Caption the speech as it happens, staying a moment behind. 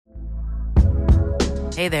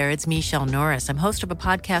Hey there, it's Michelle Norris. I'm host of a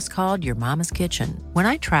podcast called Your Mama's Kitchen. When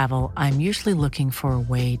I travel, I'm usually looking for a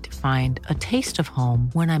way to find a taste of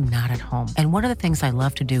home when I'm not at home. And one of the things I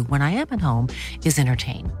love to do when I am at home is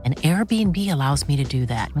entertain. And Airbnb allows me to do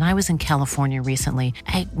that. When I was in California recently,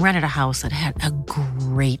 I rented a house that had a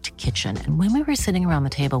great kitchen. And when we were sitting around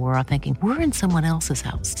the table, we were all thinking, we're in someone else's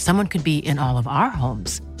house. Someone could be in all of our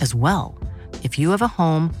homes as well. If you have a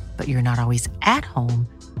home, but you're not always at home,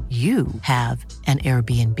 you have an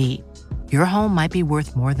Airbnb. Your home might be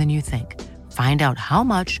worth more than you think. Find out how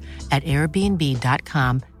much at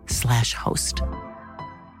airbnb.com/host.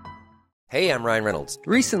 Hey, I'm Ryan Reynolds.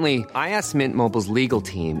 Recently, I asked Mint Mobile's legal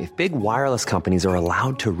team if big wireless companies are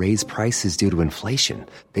allowed to raise prices due to inflation.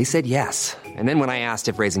 They said yes. And then when I asked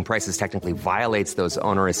if raising prices technically violates those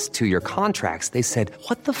onerous two-year contracts, they said,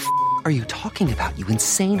 "What the f*** are you talking about, you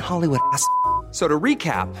insane Hollywood ass?" So to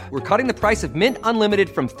recap, we're cutting the price of Mint Unlimited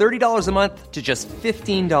from $30 a month to just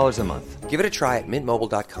 $15 a month. Give it a try at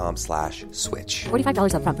mintmobile.com/switch.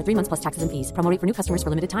 $45 up front for 3 months plus taxes and fees. Promo rate for new customers for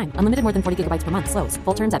limited time. Unlimited more than 40 gigabytes per month. Slows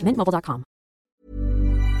full terms at mintmobile.com.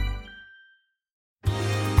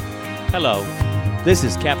 Hello, this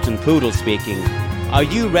is Captain Poodle speaking. Are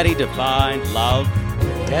you ready to find love?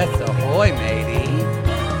 Yes, ahoy, matey.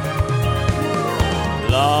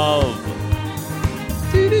 Love.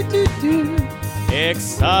 Do-do-do-do.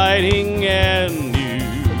 Exciting and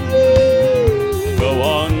new. Go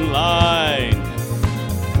online.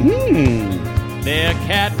 They're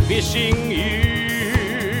catfishing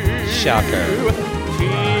you. Shocker.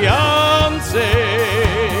 Fiancé.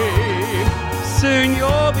 Soon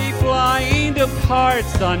you'll be flying to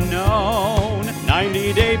parts unknown.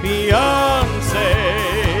 90-day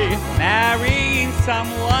Beyonce. Marrying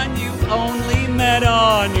someone you've only met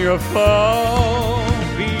on your phone.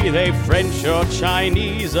 Be they French or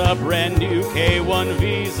Chinese, a brand new K1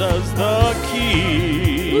 visa's the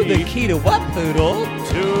key. Ooh, the key to what, Poodle?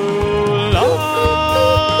 To love.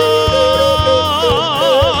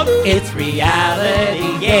 It's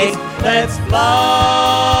reality gaze. Let's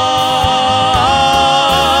love.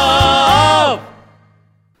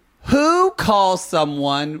 Who calls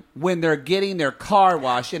someone when they're getting their car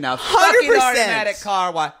washed in a fucking 100%. automatic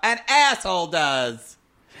car wash? An asshole does.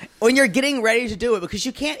 When you're getting ready to do it, because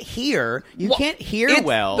you can't hear. It's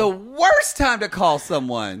well. the worst time to call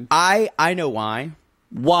someone. I know why.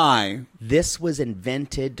 Why? This was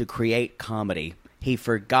invented to create comedy. He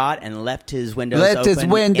forgot and left his window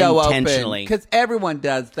intentionally. Because everyone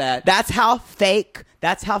does that. That's how fake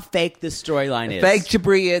this storyline is. Fake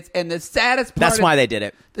Jabri is. And the saddest part That's why they did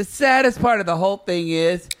it. The saddest part of the whole thing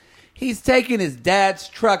is he's taking his dad's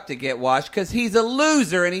truck to get washed because he's a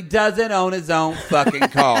loser and he doesn't own his own fucking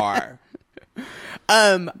car.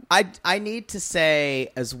 I need to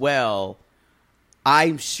say as well,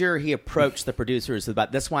 I'm sure he approached the producers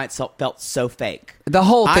about that's why it felt so fake. The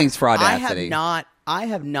whole thing's fraudacity. I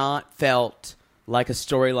have not felt like a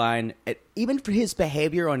storyline, even for his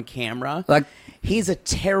behavior on camera. Like, he's a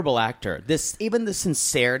terrible actor. Even the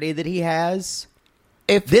sincerity that he has.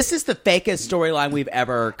 If this is the fakest storyline we've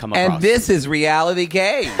ever come across, and this is reality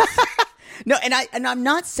games. No, and I'm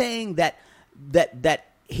not saying that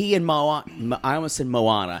he and Moana, I almost said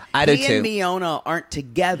Moana. I do he too. and Moana aren't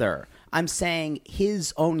together. I'm saying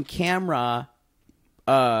his own camera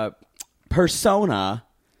persona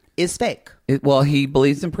is fake. Well, he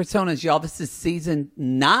believes in personas, y'all. This is season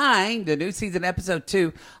 9, the new season, episode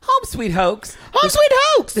 2, Home Sweet Hoax. Sweet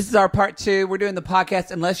Hoax. This is our part 2. We're doing the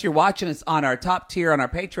podcast. Unless you're watching us on our top tier on our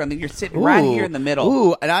Patreon, then you're sitting right here in the middle.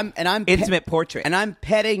 Ooh, and I'm intimate portrait, and I'm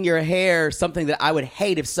petting your hair. Something that I would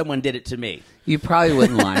hate if someone did it to me. You probably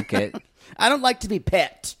wouldn't like it. I don't like to be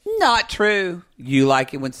pet. Not true. You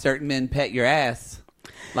like it when certain men pet your ass.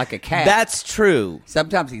 Like a cat. That's true.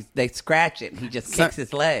 Sometimes they scratch it and he just kicks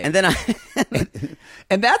his leg. And then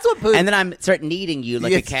and that's what and then I start kneading you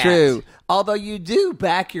like a cat. It's true. Although you do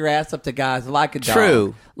back your ass up to guys like a dog.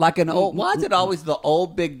 True. Like an old, why is it always the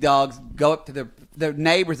old big dogs go up to their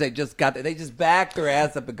neighbors they just back their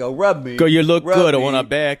ass up and go, rub me. Go, you look good. Me. I want to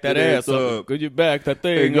back that ass up. Could you back that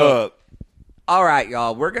thing up? All right,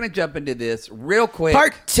 y'all. We're going to jump into this real quick.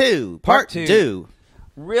 Part two.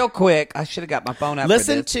 Real quick. I should have got my phone out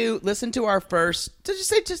Listen to our first. Did you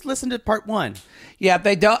say just listen to part 1? Yeah, if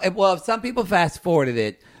they don't. Well, if some people fast forwarded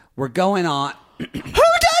it, we're going on. Who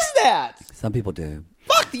does that? Some people do.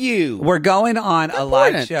 Fuck you. We're going on a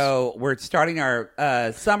live show. We're starting our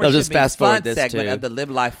Summer Should Be Fun segment of the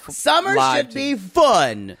Live Life Summer Should Be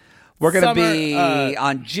Fun. We're going to be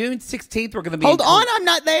on June 16th. We're going to be. Hold on, I'm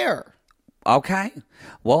not there. Okay.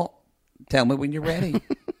 Well, tell me when you're ready.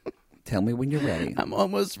 Tell me when you're ready. I'm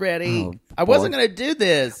almost ready. Oh, I wasn't going to do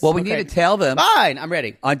this. Well, we need to tell them. Fine, I'm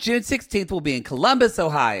ready. On June 16th, we'll be in Columbus,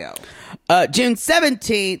 Ohio. June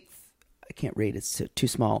 17th. I can't read. It's too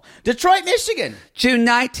small. Detroit, Michigan. June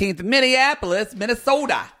 19th, Minneapolis,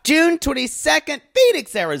 Minnesota. June 22nd,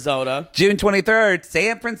 Phoenix, Arizona. June 23rd,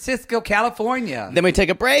 San Francisco, California. Then we take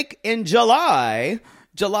a break in July.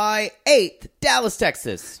 July 8th, Dallas,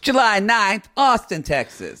 Texas. July 9th, Austin,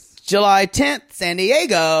 Texas. July 10th, San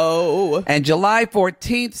Diego. And July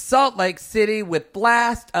 14th, Salt Lake City with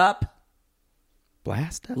Blast Up.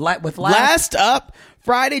 Blast Up? Blast Up.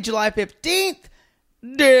 Friday, July 15th,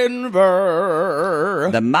 Denver.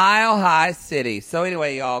 The Mile High City. So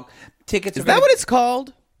anyway, y'all, tickets Is that what it's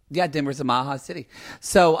called? Yeah, Denver's a Mile High City.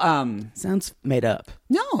 So, sounds made up.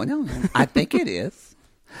 No. I think it is.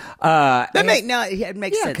 It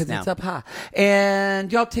makes sense because now. it's up high.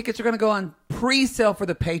 And y'all, tickets are going to go on pre-sale for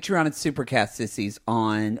the Patreon and Supercast sissies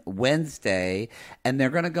on Wednesday, and they're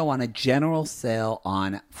going to go on a general sale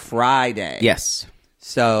on Friday. Yes.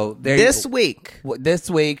 So this week,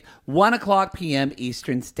 1:00 p.m.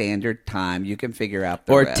 Eastern Standard Time. You can figure out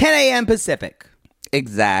the or rest. 10 a.m. Pacific.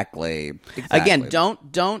 Exactly. Again, don't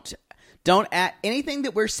add anything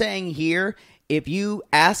that we're saying here. If you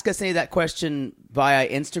ask us any of that question via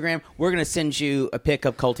Instagram, we're going to send you a pic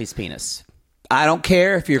of Colty's penis. I don't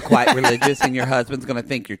care if you're quite religious and your husband's going to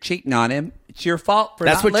think you're cheating on him. It's your fault for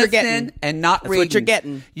That's not what you're listening getting. and not That's reading. what you're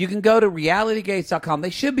getting. You can go to realitygates.com. They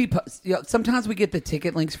should be. Sometimes we get the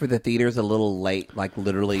ticket links for the theaters a little late, like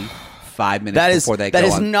literally 5 minutes before they go on. That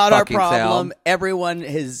is not our fucking problem. sale. Everyone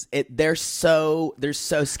is. They're so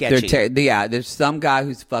sketchy. There's some guy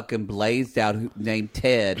who's fucking blazed out named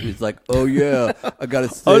Ted who's like, oh yeah, I gotta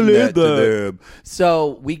send that to them.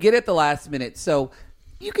 So we get it the last minute. So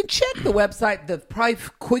you can check the website. The probably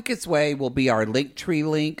quickest way will be our Linktree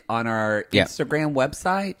link on our Instagram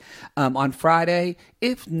website on Friday.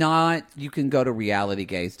 If not, you can go to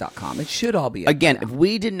realitygaze.com. It should all be up Again, there. if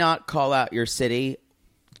we did not call out your city,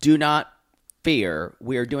 do not fear.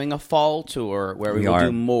 We are doing a fall tour where we will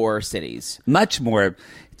do more cities. Much more.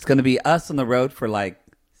 It's going to be us on the road for like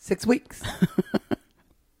 6 weeks.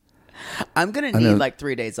 I'm going to need like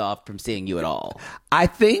 3 days off from seeing you at all. I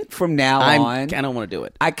think from now on, I don't want to do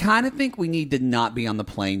it. I kind of think we need to not be on the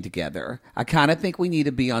plane together. I kind of think we need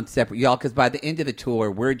to be on separate, y'all, because by the end of the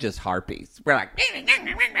tour, we're just harpies. We're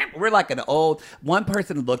like an old, one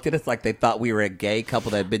person looked at us like they thought we were a gay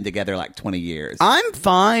couple that had been together like 20 years. I'm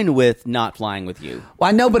fine with not flying with you. Well,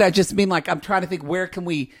 I know, but I just mean like, I'm trying to think, where can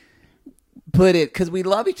we put it? Because we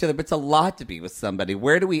love each other, but it's a lot to be with somebody.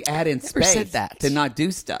 Where do we add in Never space said that. to not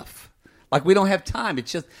do stuff? Like, we don't have time. It's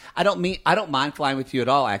just, I don't mind flying with you at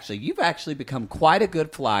all, actually. You've actually become quite a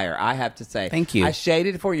good flyer, I have to say. Thank you. I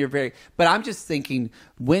shaded for you but I'm just thinking,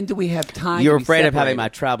 when do we have time You're to be afraid of having separated? my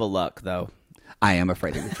travel luck, though. I am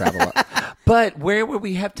afraid of your travel luck. But where would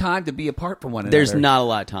we have time to be apart from one another? There's not a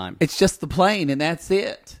lot of time. It's just the plane, and that's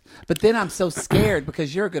it. But then I'm so scared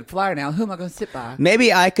because you're a good flyer now. Who am I going to sit by?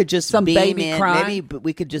 Maybe I could just Some beam baby in. crying? Maybe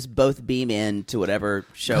we could just both beam in to whatever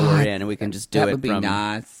show we're in, and we can just do that it would be from.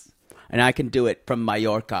 nice. And I can do it from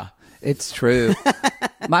Mallorca. It's true.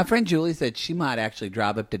 My friend Julie said she might actually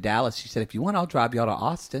drive up to Dallas. She said, if you want, I'll drive y'all to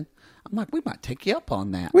Austin. I'm like, we might take you up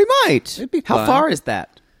on that. We might. It'd be How fun. far is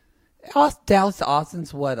that? Dallas to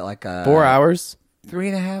Austin's what, like a 4 hours?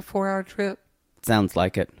 3.5, 4 hour trip? Sounds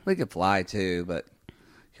like it. We could fly too, but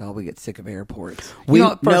y'all, we get sick of airports. We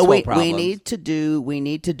first world we problems. need to do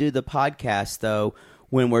the podcast though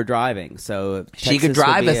when we're driving. So She could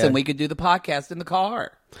drive us, and we could do the podcast in the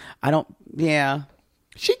car. Yeah.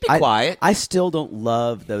 She'd be quiet. I still don't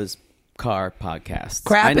love those car podcasts.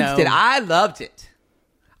 Crappens did. I loved it.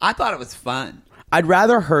 I thought it was fun. I'd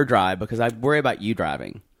rather her drive because I worry about you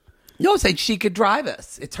driving. No, say she could drive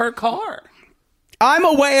us. It's her car. I'm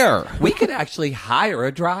aware. We could actually hire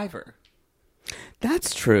a driver.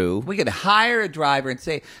 That's true. We could hire a driver and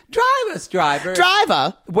say, drive us, driver.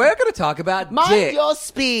 Driver, We're going to talk about mind dick. your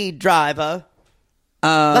speed, driver.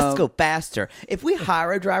 Let's go faster. If we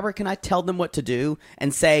hire a driver, can I tell them what to do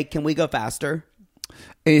and say, can we go faster?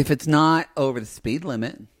 If it's not over the speed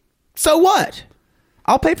limit. So what?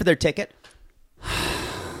 I'll pay for their ticket.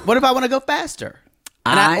 What if I want to go faster?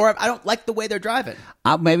 Or if I don't like the way they're driving.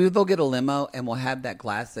 Maybe they'll get a limo, and we'll have that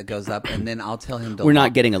glass that goes up, and then I'll tell him to We're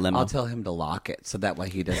not getting a limo. I'll tell him to lock it, so that way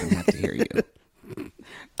he doesn't have to hear you.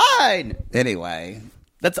 Fine. Anyway.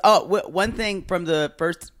 That's one thing from the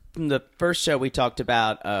first show we talked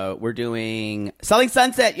about. We're doing Selling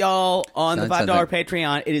Sunset, y'all, on the $5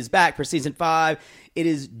 Patreon. It is back for season 5. It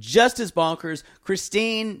is just as bonkers.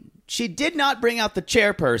 Christine, she did not bring out the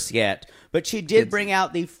chair purse yet, But she did bring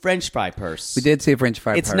out the French fry purse. We did see a French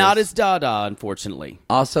fry purse. It's not as Dada, unfortunately.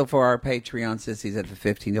 Also, for our Patreon sissies at the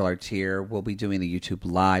 $15 tier, we'll be doing a YouTube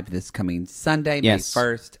Live this coming Sunday, Yes. May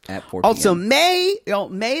 1st at 4 p.m. Also, May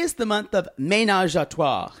is the month of Ménage à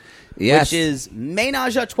Trois. Yes. Which is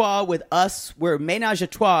Ménage à Trois with us. We're Ménage à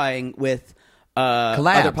Trois with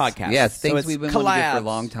Collabs. other podcasts. Yes, things so it's we've been wanting to do for a collabs.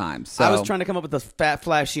 long time. So I was trying to come up with a fat,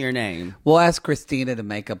 flashier name. we'll ask Christina to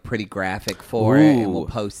make a pretty graphic for it, and we'll Ooh.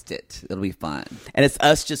 post it. It'll be fun. And it's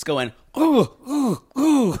us just going, ooh, ooh,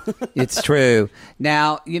 ooh. It's true.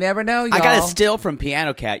 Now, you never know, y'all. I got a still from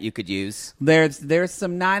Piano Cat you could use. There's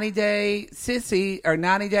some 90-day sissy or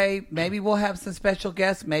 90-day. Maybe we'll have some special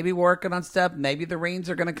guests. Maybe working on stuff. Maybe the Reens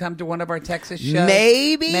are going to come to one of our Texas shows.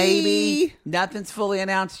 Maybe. Nothing's fully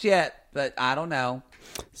announced yet, but I don't know.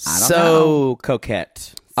 So coquette.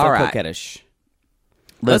 So All right. coquettish.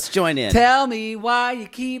 Let's join in. Tell me why you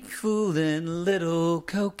keep fooling little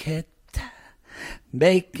coquette,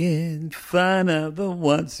 making fun of the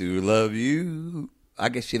ones who love you. I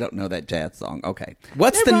guess you don't know that jazz song. Okay.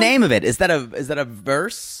 What's Never the mind. name of it? Is that a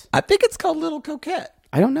verse? I think it's called Little Coquette,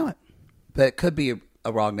 I don't know it. but it could be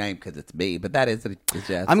a wrong name because it's me. But that is a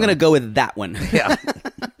jazz. I'm going to song. go with that one. Yeah.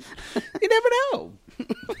 You never know.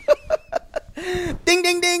 Ding,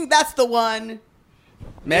 ding, ding. That's the one.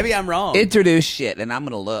 Maybe I'm wrong. Introduce shit, and I'm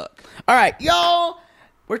gonna look. All right, y'all.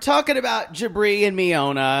 We're talking about Jabri and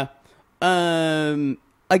Miona.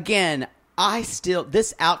 Again,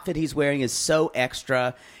 this outfit he's wearing is so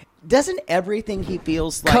extra. Doesn't everything he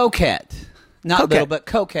feels like Coquette, not Coquette. little, but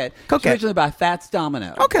Coquette. It's Coquette. originally by Fats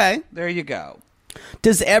Domino. Okay. There you go.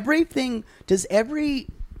 Does every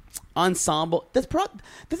ensemble the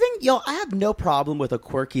thing, y'all, I have no problem with a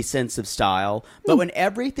quirky sense of style, but when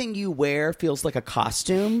everything you wear feels like a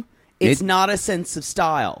costume, it's not a sense of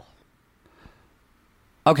style.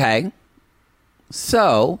 Okay.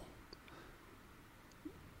 So,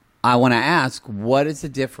 I want to ask, what is the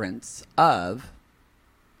difference of...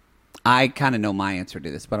 I kind of know my answer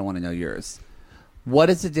to this, but I want to know yours. What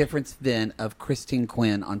is the difference then of Christine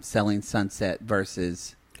Quinn on Selling Sunset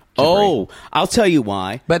versus... Jabri? Oh, I'll tell you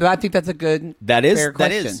why. But I think that's a good, That is fair that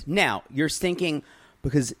question. is. Now, you're thinking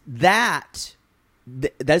because that's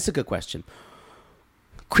a good question.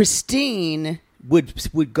 Christine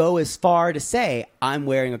would go as far to say, I'm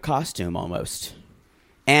wearing a costume almost.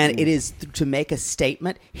 And it is to make a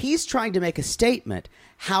statement. He's trying to make a statement.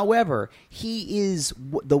 However,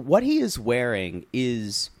 what he is wearing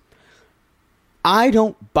is, I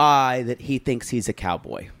don't buy that he thinks he's a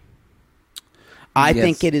cowboy. I Yes.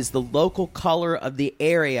 think it is the local color of the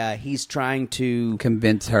area he's trying to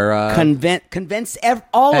Convince her. convince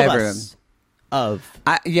all of everyone. us of.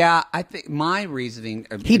 I think my reasoning...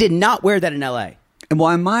 He did not wear that in L.A. And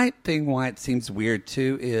why it seems weird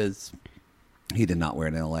too is he did not wear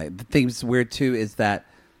it in LA. The thing that's weird too is that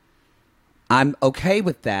I'm okay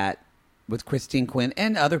with that with Christine Quinn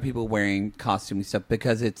and other people wearing costume stuff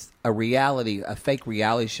because it's a fake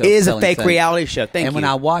reality show. It is a selling fake stuff. reality show. Thank and you. when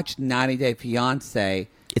I watched 90 Day Fiance,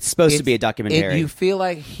 It's supposed to be a documentary. You feel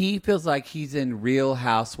like he feels like he's in Real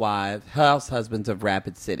House Husbands of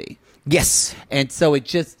Rapid City. Yes. And so it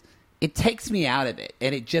takes me out of it.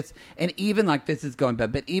 And even like this is going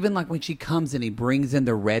bad, but even like when she comes and he brings in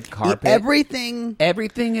the red carpet. Everything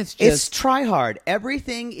is just. it's try hard.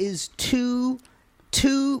 Everything is too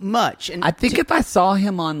much. And I think if I saw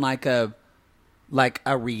him on like a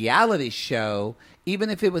reality show, even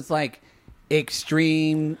if it was like an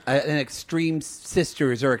Extreme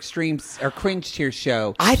Sisters or Cringe Cheer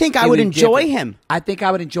show, I think I it would be enjoy different. him. I think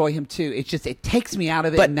I would enjoy him too. It's just it takes me out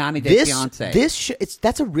of it. but in 90 Day Fiance.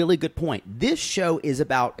 that's a really good point. This show is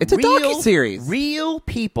about It's a docuseries. Real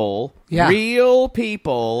people, Yeah. real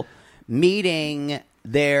people meeting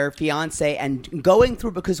their fiance and going through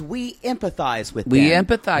because we empathize with them. We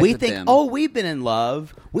empathize We with think, them. oh, we've been in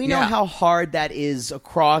love. We know Yeah. how hard that is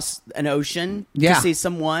across an ocean Yeah. to see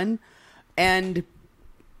someone.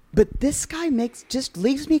 But this guy just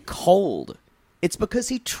leaves me cold. It's because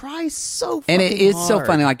he tries so fucking and it is so hard.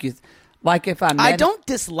 funny. Like if I met I don't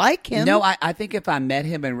dislike him. No, I think if I met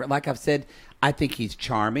him and like I've said, I think he's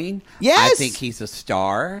charming. Yes. I think he's a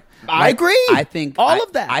star. I agree. I think All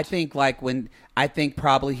of that. I think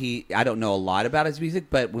probably I don't know a lot about his music,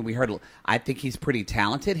 but when we heard, I think he's pretty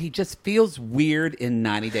talented. He just feels weird in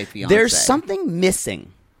 90 Day Fiance. There's something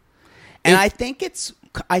missing, and I think it's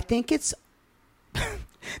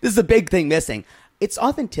this is a big thing missing. It's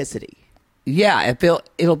authenticity. Yeah,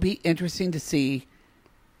 it'll be interesting to see.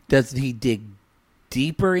 Does he dig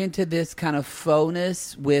deeper into this kind of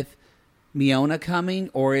faux-ness with Miona coming,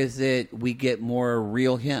 or is it we get more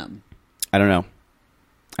real him? I don't know.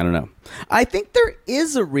 I don't know. I think there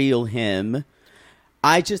is a real him.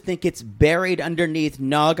 I just think it's buried underneath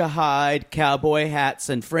Naga hide, cowboy hats,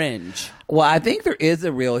 and fringe. Well, I think there is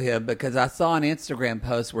a real him because I saw an Instagram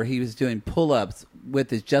post where he was doing pull-ups with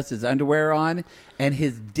his underwear on, and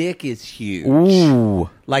his dick is huge. Ooh.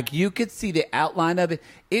 Like, you could see the outline of it.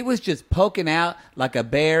 It was just poking out like a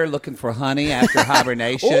bear looking for honey after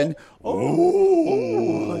hibernation.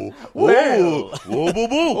 Oh, boo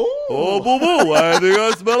boo. Oh, boo boo. I think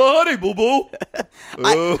I smell a honey, boo boo.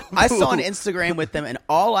 I saw an Instagram with them, and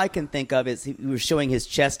all I can think of is he was showing his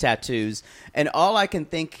chest tattoos, and all I can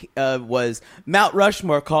think of was Mount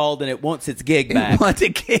Rushmore called, and it wants its gig back. It wants a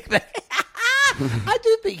gig back. I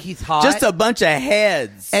do think he's hot. Just a bunch of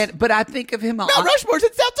heads. But I think of him. Mount Rushmore's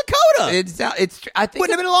in South Dakota. I think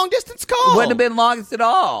Wouldn't have been a long distance call. Wouldn't have been longest at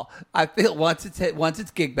all. I feel once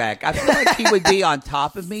it's gig back, I feel like he would be on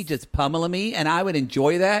top of me, just pummeling me, and I would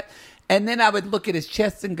enjoy that. And then I would look at his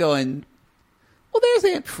chest and going, well, there's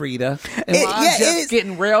Aunt Frida. And I'm just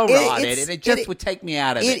getting railroaded, and it just would take me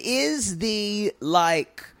out of it. It is the,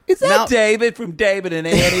 like... Is that David from David and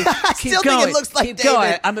Annie? I still think it looks like Keep David.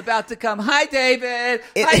 Going. I'm about to come. Hi, David.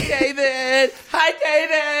 Hi, David. Hi,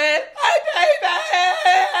 David. Hi,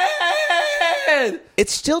 David.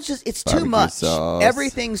 It's still just, it's too much. Sauce.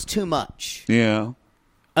 Everything's too much. Yeah.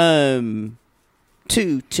 Too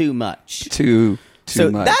much. Too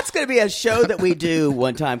much. That's going to be a show that we do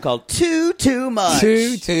one time called Too Much.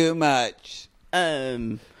 Too much.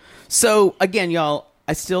 So, again, y'all,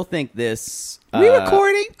 I still think this... we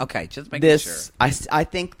recording? Okay, just making sure. I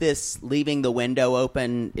think this leaving the window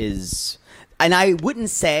open is... And I wouldn't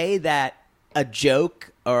say that a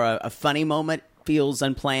joke or a funny moment feels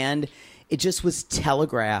unplanned. It just was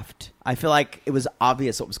telegraphed. I feel like it was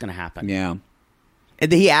obvious what was going to happen. Yeah.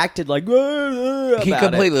 And he acted like... He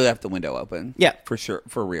completely left the window open. Yeah. For sure.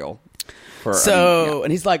 For real.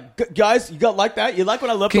 And he's like, guys, you got like that? You like when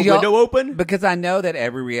I left the window open? Because I know that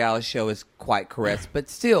every reality show is quite caressed, but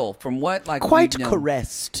still, from what like Quite we've known-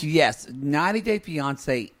 caressed. Yes, 90 Day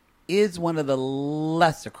Fiancé is one of the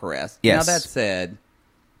lesser caressed. Yes. Now that said,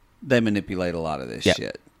 they manipulate a lot of this Yep.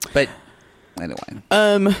 shit. But anyway,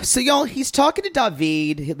 So y'all, he's talking to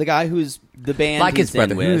David, the guy who's the band, like his he's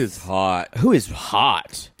brother, in who with. is hot, Who is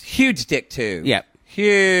hot? huge dick too. Yep.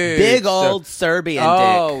 Huge, Big old Serbian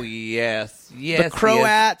Oh dick. yes, The yes,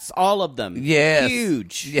 Croats, all of them. yes,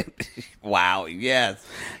 Huge. yes. Wow, yes.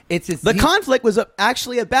 It's The conflict was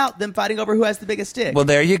actually about them fighting over who has the biggest dick. Well,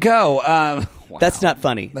 there you go. Wow. That's not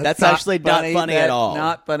funny. That's actually not funny at That's all.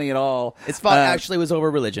 Not funny at all. It's fun. Actually, was over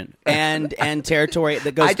religion and territory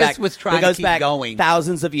that goes I back. just was trying that to goes keep back going.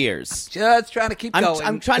 thousands of years. Just trying to keep going.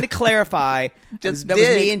 I'm trying to clarify. Just that was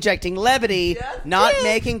did. me injecting levity, Just not did.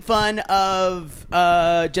 making fun of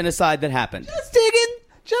genocide that happened.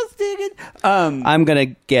 Just digging. I'm gonna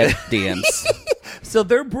get DMs. So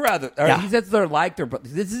they're brothers. Or Yeah. He says they're like their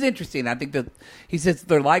brothers. This is interesting. I think that he says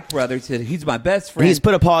they're like brothers. He said, he's my best friend. He's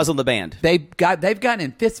put a pause on the band. They've gotten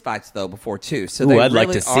in fist fights though before too. So Ooh, they I'd like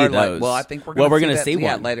really to see are those. well, I think we're Well, going we're to gonna see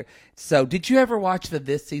one. later. So did you ever watch the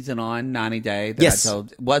This Season On 90 Day? That Yes. I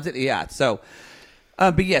told, was it? Yeah. So,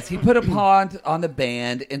 but yes, he put a pause on the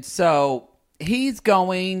band, and so he's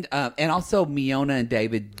going. And also, Miona and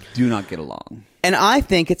David do not get along. And I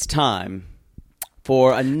think it's time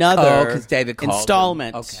for Oh, another 'cause David called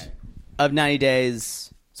installment him. Okay. of 90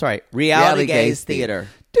 Days. Sorry, Reality Gaze Theater.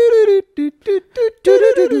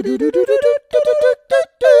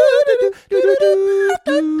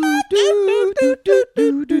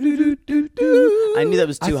 I knew that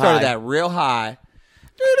was too I started high. that real high.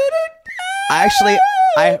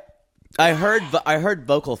 I heard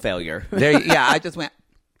vocal failure. Yeah, I just went.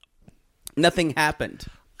 Nothing happened.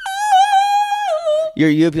 Your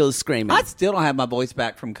uvula is screaming. I still don't have my voice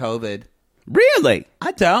back from COVID. Really?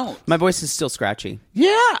 I don't. My voice is still scratchy.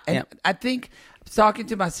 Yeah, and Yeah. I think I was talking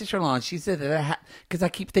to my sister-in-law, and she said that because I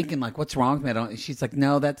keep thinking like, "What's wrong with me?" And she's like,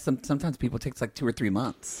 "No, that's sometimes people it takes like 2 or 3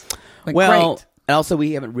 months." Like, Well, great. and also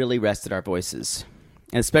we haven't really rested our voices,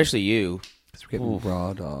 and especially you. It's getting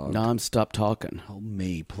raw dog. Non-stop talking. Oh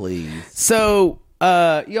me, please. So,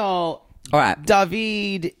 y'all. All right.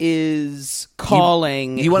 David is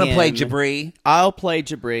calling. You want to play him. Jabri? I'll play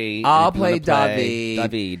Jabri. I'll if you play wanna David.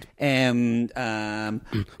 David. And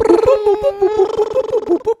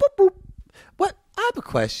what? I have a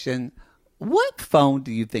question. What phone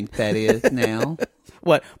do you think that is now?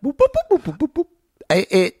 What? Boop, boop, boop, boop, boop, boop.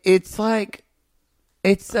 It's like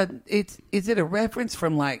is it a reference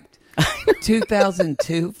from like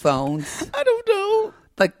 2002 phones? I don't know.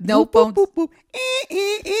 Like no Boop, phones. boop, boop, boop.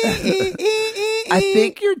 I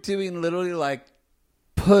think you're doing literally like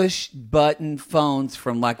push button phones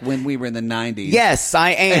from like when we were in the 90s? Yes,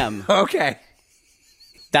 I am. Okay.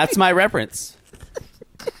 That's my reference.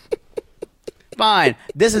 Fine.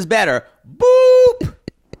 This is better. Boop.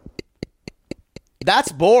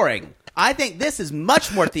 That's boring. I think this is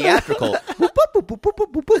much more theatrical.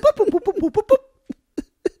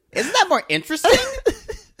 Isn't that more interesting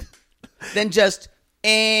than just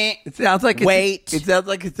It sounds like wait? It sounds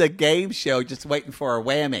like it's a game show just waiting for a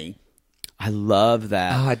whammy. I love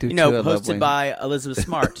that. Oh, I do you know, too. I love hosted when- by Elizabeth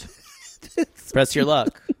Smart. Press your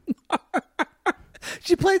luck.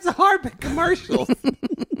 She plays the harp in commercials.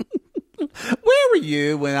 Where were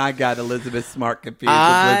you when I got Elizabeth Smart confused with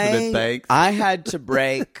Elizabeth Banks? I had to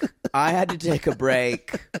break. I had to take a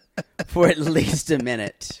break for at least a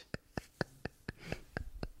minute.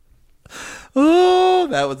 Oh,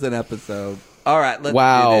 that was an episode. All right, let's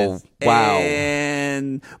do this. Wow.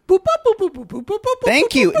 And boop, boop, boop, boop, boop, boop, boop, boop,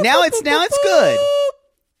 Thank boop, you. boop, Now boop, it's boop,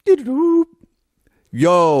 good. boop.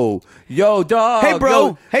 Yo, dog. Hey,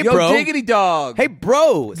 bro. Hey, yo, bro. Diggity dog. Hey,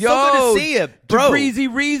 bro. So good to see you, bro. Breezy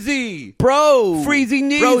Reezy. Bro. Freezy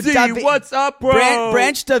Bro, Neezy. What's up, bro?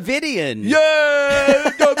 Branch Davidian.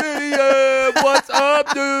 Yeah, Davidian. What's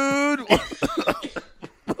up, dude?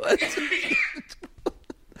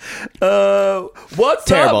 What's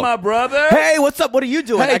Terrible. up, my brother? Hey, what's up? What are you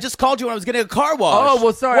doing? Hey. I just called you when I was getting a car wash. Oh,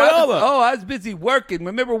 well, sorry. What I over? was busy working.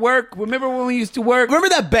 Remember work? Remember when we used to work? Remember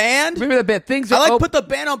that band? Remember that band? Things are I put the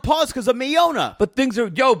band on pause because of Miona. but things are,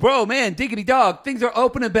 bro, man, diggity dog. Things are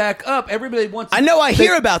opening back up. Everybody wants. I know. I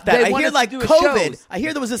hear about that. they I want hear us to like do COVID. shows. I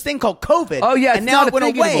hear there was this thing called COVID. Oh yeah, it's and now not it went a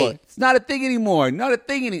thing away. anymore. It's not a thing anymore. Not a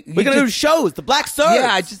thing anymore. We're gonna do shows. The Black Surge. Yeah,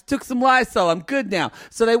 I just took some Lysol. I'm good now.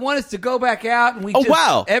 So they want us to go back out, and we. Oh, just,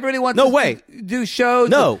 wow. Everybody wants. No us way. To do shows.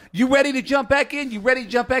 No. You ready to jump back in? You ready to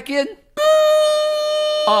jump back in?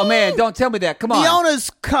 Oh man, don't tell me that. Come on. Miona's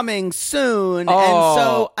coming soon, Oh. and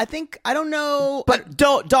so I think I don't know. But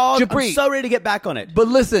dog, Jabri, I'm so ready to get back on it. But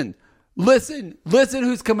listen,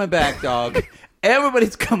 who's coming back, dog?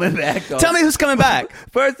 Everybody's coming back, dog. Tell me who's coming back.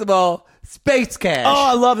 First of all, Space Cash. Oh,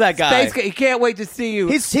 I love that guy. Space Cash. He can't wait to see you.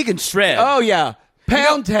 He can shred. Oh yeah,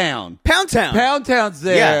 Pound Town. Pound Town. Pound Town's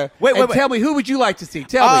there. Yeah. Wait. Tell me, who would you like to see?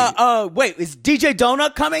 Tell me. Wait, is DJ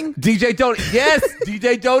Donut coming? DJ Donut. Yes,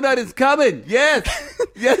 DJ Donut is coming.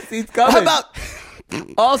 Yes, he's coming. How about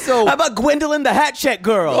also? How about Gwendolyn the Hat Check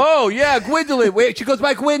Girl? Oh yeah, Gwendolyn. Wait, she goes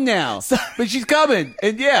by Gwen now, but she's coming.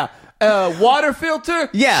 And yeah, Water Filter.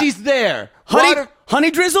 Yeah. she's there.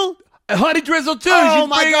 Honey Drizzle? Honey Drizzle too. Oh She's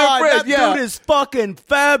my bringing her God, friends. that Yeah. dude is fucking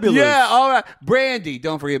fabulous. Yeah, all right. Brandy.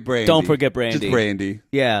 Don't forget Brandy. Don't forget Brandy. Just Brandy.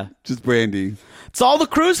 Yeah. Just Brandy. It's all the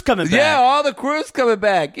crews coming back. Yeah, all the crew's coming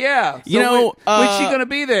back. Yeah. So You know, when's she gonna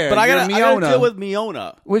be there? But I Your gotta Miona. deal with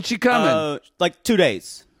Miona. When's she coming? Like 2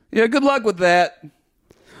 days. Yeah, good luck with that.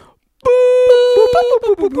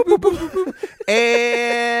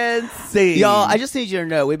 And see. Y'all, I just need you to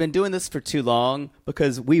know we've been doing this for too long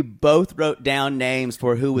because we both wrote down names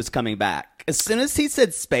for who was coming back. As soon as he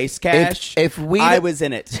said Space Cash, I was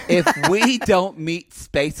in it. If we don't meet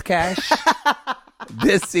Space Cash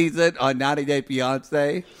this season on 90 Day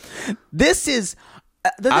Fiancé, This is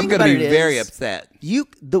the thing I'm going about to it be is, very upset.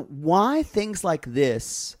 Why things like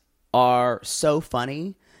this are so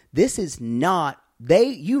funny. This is not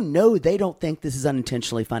they don't think this is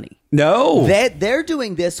unintentionally funny. No. They're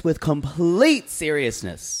doing this with complete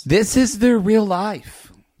seriousness. This is their real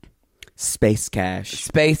life. Space Cash.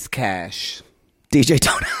 Space Cash. DJ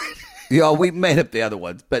Donut. Yo, we made up the other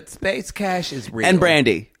ones, but Space Cash is real. And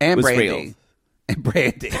Brandy And was Brandy. real. And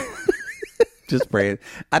Brandy. Just Brandy.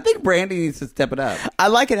 I think Brandy needs to step it up. I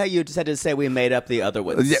like it how you just had to say we made up the other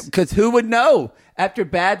ones. Yeah, because who would know? After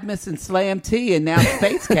Badmus and Slam T and now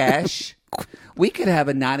Space Cash, we could have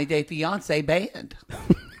a 90 Day Fiancé band.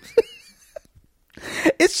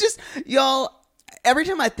 It's just, y'all, every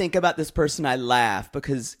time I think about this person, I laugh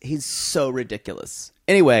because he's so ridiculous.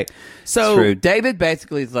 Anyway, so True. David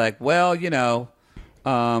basically is like, well, he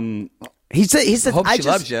said, Hope she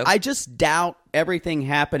loves you. I just doubt everything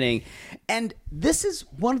happening. And this is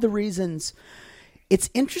one of the reasons it's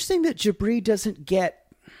interesting that Jabri doesn't get,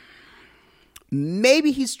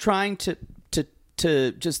 maybe he's trying to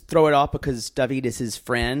just throw it off because David is his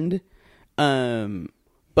friend.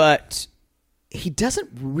 But he doesn't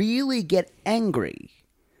really get angry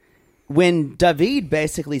when David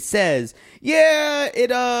basically says, yeah,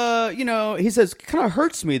 he says, it kind of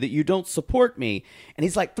hurts me that you don't support me. And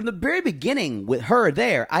he's like, from the very beginning with her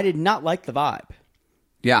there, I did not like the vibe.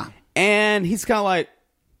 yeah. And he's kind of like,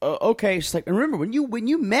 okay. She's like, remember when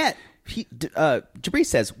you met, Jabri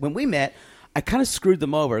says, when we met, I kind of screwed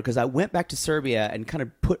them over because I went back to Serbia and kind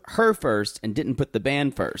of put her first and didn't put the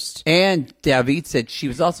band first. And David said she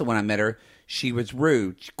was also, when I met her, she was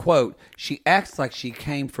rude. Quote, she acts like she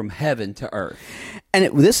came from heaven to earth.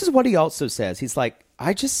 And this is what he also says. He's like,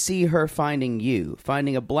 I just see her finding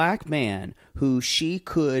a black man who she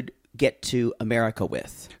could get to America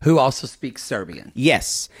with. Who also speaks Serbian.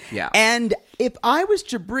 Yes. Yeah. And if I was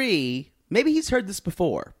Jabri, maybe he's heard this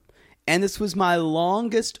before, and this was my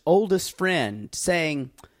oldest friend saying,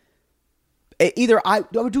 either I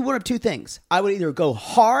would do one of two things. I would either go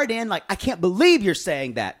hard in, like, I can't believe you're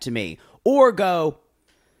saying that to me, or go,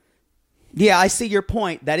 yeah, I see your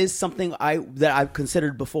point. That is something that I've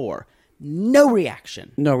considered before. No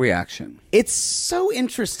reaction. No reaction. It's so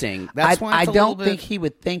interesting. That's why I don't think he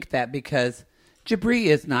would think that, because Jabri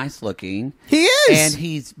is nice looking. He is. And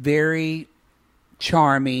he's very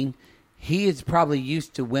charming. He is probably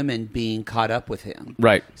used to women being caught up with him.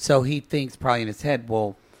 Right. So he thinks probably in his head,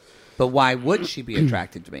 well, but why would she be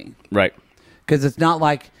attracted to me? Right. Because it's not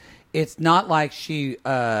like she,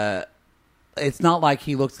 it's not like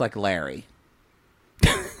he looks like Larry.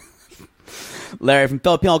 Larry from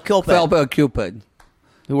Filipino Cupid. Filipino Cupid.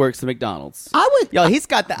 Who works at McDonald's. I would. Yo, he's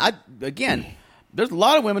got that. Again, there's a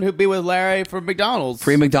lot of women who'd be with Larry from McDonald's.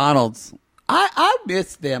 Free McDonald's. I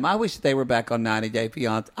miss them. I wish they were back on 90 Day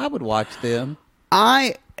Fiancé. I would watch them.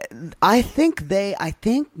 I think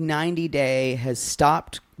 90 Day has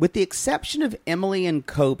stopped, with the exception of Emily and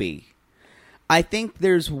Kobe. I think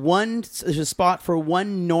there's a spot for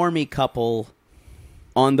one normie couple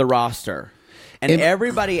on the roster. And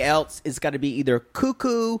everybody else is got to be either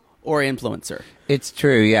cuckoo or influencer. It's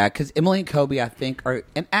true, yeah. Because Emily and Kobe, I think, are...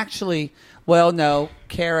 And actually, well, no.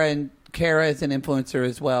 Kara is an influencer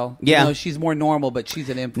as well. Yeah. No, she's more normal, but she's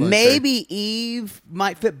an influencer. Maybe Eve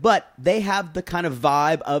might fit, but they have the kind of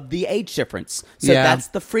vibe of the age difference. So Yeah. that's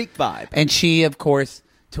the freak vibe. And she, of course,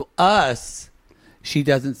 to us, she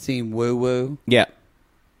doesn't seem woo-woo. Yeah.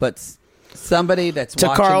 But somebody that's To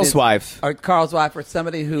watching Carl's this- wife. Or Carl's wife, or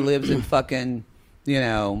somebody who lives in fucking...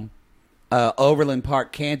 Overland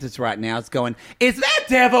Park, Kansas right now is going, is that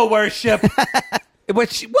devil worship?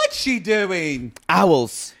 What's she doing?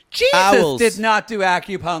 Owls. Jesus Owls. did not do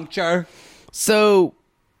acupuncture. So,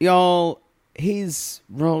 y'all, he's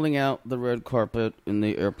rolling out the red carpet in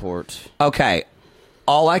the airport. Okay.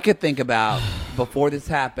 All I could think about before this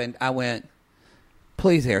happened, I went,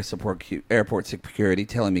 please airport security,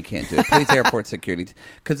 telling me can't do it. Please airport security.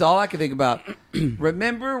 Because all I could think about,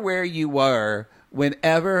 remember where you were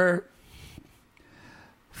whenever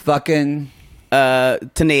fucking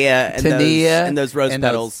Tania and those rose and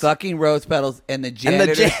petals. those fucking rose petals, and the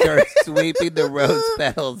janitor starts sweeping the rose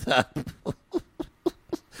petals up.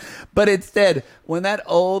 But instead, when that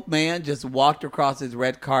old man just walked across his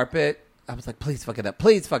red carpet, I was like, please fuck it up,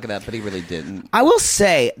 but he really didn't. I will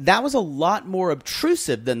say that was a lot more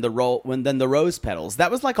obtrusive than the rose petals. That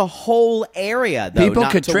was like a whole area, though. People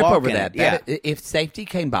not could to trip walk over in that. it. Yeah. If safety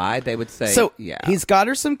came by, they would say, So yeah. he's got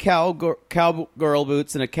her some cowgirl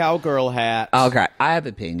boots and a cowgirl hat. Okay, I have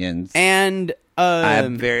opinions. And I have so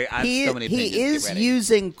many opinions. He Get is ready.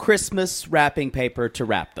 using Christmas wrapping paper to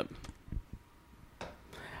wrap them.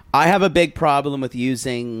 I have a big problem with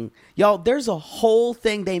using... Y'all, there's a whole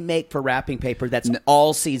thing they make for wrapping paper that's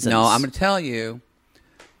all seasons. No, I'm going to tell you,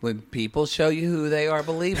 when people show you who they are,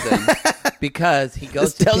 believe them. Because he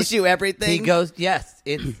goes This tells you everything? He goes, yes,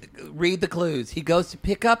 read the clues. He goes to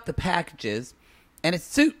pick up the packages, and his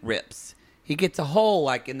suit rips. He gets a hole,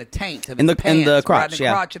 like, in the taint of his pants. In the crotch, right in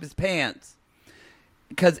the crotch of his pants.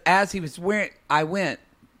 Because as he was wearing... I went...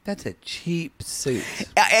 That's a cheap suit.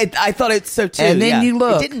 I thought it's so too. And then you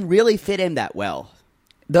look. It didn't really fit him that well.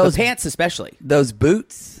 Those the pants especially. Those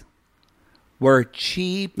boots were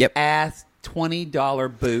cheap Yep. ass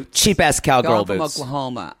 $20 boots. Cheap ass cowgirl Y'all from boots.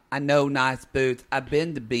 Oklahoma. I know nice boots. I've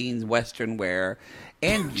been to Beans Western Wear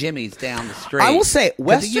and Jimmy's down the street. I will say, 'Cause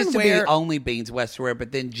Western it used to Wear- be only Beans Western Wear,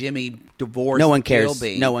 but then Jimmy divorced. No one cares. Jill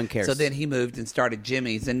Beans. No one cares. So then he moved and started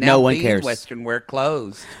Jimmy's, and now No one Beans cares. Western Wear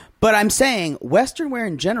closed. But I'm saying Western wear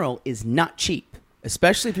in general is not cheap,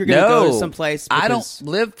 especially if you're going to go to someplace. I because- don't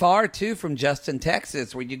live far too from Justin,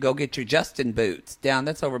 Texas, where you go get your Justin boots.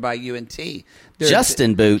 That's over by UNT.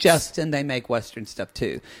 Justin boots? Justin, they make Western stuff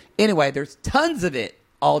too. Anyway, there's tons of it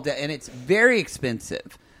all day, and it's very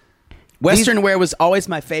expensive. Western wear was always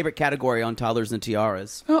my favorite category on Toddlers and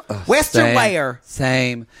Tiaras. Western wear.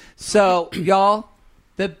 Same. So, y'all,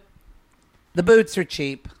 the boots are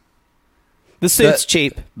cheap. The suit's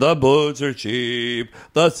cheap. The boots are cheap.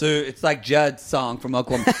 The suit. It's like Judd's song from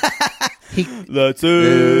Oklahoma. The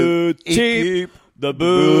suit cheap. The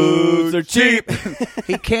booze are cheap.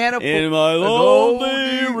 He can't afford In my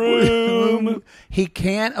lonely room. He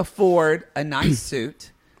can't afford a nice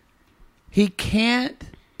suit. He can't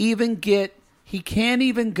even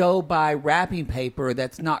go buy wrapping paper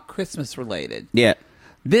that's not Christmas related. Yeah.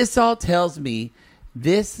 This all tells me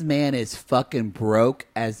this man is fucking broke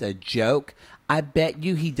as a joke. I bet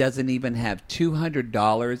you he doesn't even have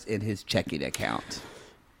 $200 in his checking account.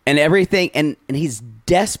 And everything, and he's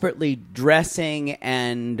desperately dressing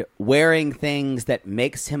and wearing things that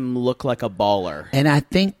makes him look like a baller. And I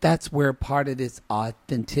think that's where part of this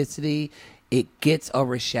authenticity, it gets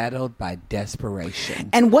overshadowed by desperation.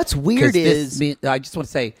 And what's weird is... I just want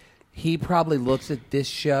to say, he probably looks at this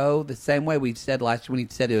show the same way we said last year when he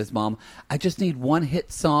said to his mom, I just need one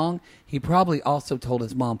hit song. He probably also told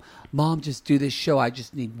his mom, Mom, just do this show. I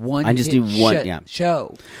just need one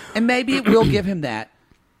show. And maybe it will give him that.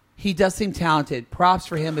 He does seem talented. Props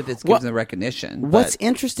for him if it gives him the recognition. What's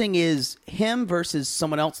interesting is him versus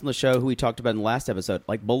someone else on the show who we talked about in the last episode,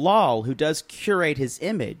 like Bilal, who does curate his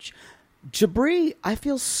image. Jabri, I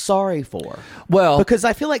feel sorry for. Well, because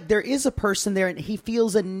I feel like there is a person there and he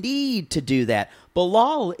feels a need to do that.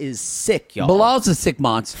 Bilal is sick, y'all. Bilal's a sick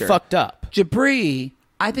monster. Fucked up. Jabri,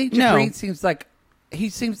 I think Jabri seems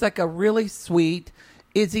like a really sweet.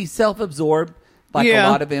 Is he self-absorbed like a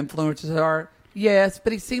lot of influencers are? Yes,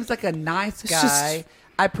 but he seems like a nice guy.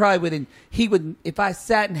 I probably wouldn't. He would, if I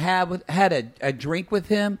sat and had a drink with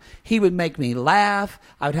him, he would make me laugh.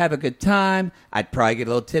 I would have a good time. I'd probably get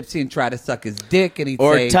a little tipsy and try to suck his dick, and he'd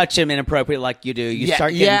say, touch him inappropriately like you do. You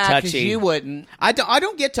start getting touchy. Yeah, you wouldn't. I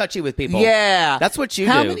don't get touchy with people. Yeah, that's what you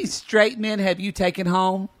do. How many straight men have you taken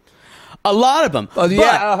home? A lot of them. Oh, but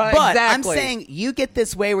exactly. I'm saying you get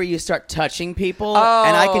this way where you start touching people,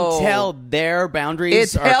 and I can tell their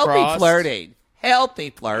boundaries are crossed. Healthy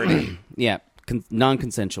flirting. Yeah,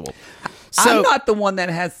 non-consensual. I'm not the one that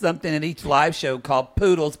has something at each live show called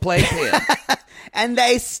Poodle's Playpen. And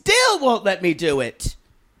they still won't let me do it.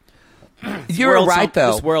 You're right,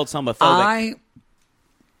 though. This world's homophobic.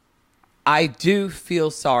 I do feel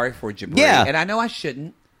sorry for Jabri. Yeah. And I know I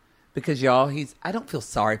shouldn't. Because, y'all, I don't feel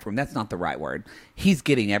sorry for him. That's not the right word. He's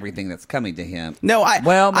getting everything that's coming to him. No,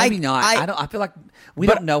 maybe not. I feel like we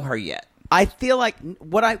don't know her yet. I feel like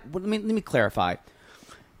let me clarify.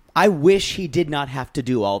 I wish he did not have to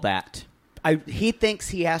do all that. He thinks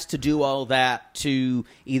he has to do all that to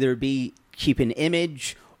either keep an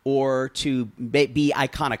image or to be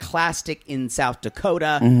iconoclastic in South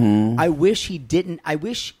Dakota. Mm-hmm. I wish he didn't. I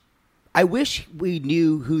wish we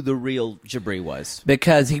knew who the real Jabri was,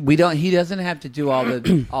 because he doesn't have to do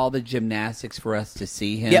all the gymnastics for us to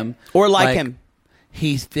see him. Yep. Or like him.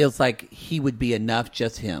 He feels like he would be enough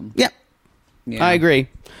just him. Yep. Yeah. I agree.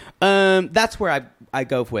 That's where I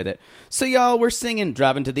go with it. So y'all, we're singing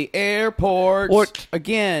 "Driving to the Airport."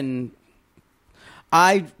 Again,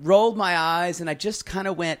 I rolled my eyes and I just kind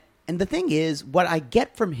of went. And the thing is, what I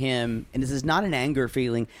get from him, and this is not an anger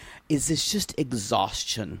feeling, is this just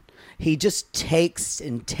exhaustion. He just takes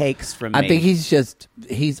and takes from me. I think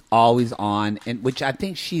he's always on, and which I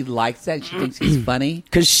think she likes that. She thinks he's funny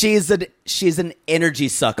because she's an energy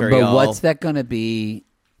sucker. But y'all. What's that going to be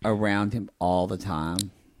around him all the time?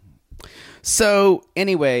 So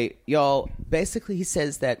anyway, y'all, basically he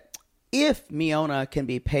says that if Miona can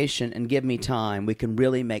be patient and give me time, we can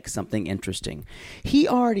really make something interesting. He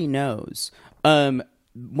already knows. One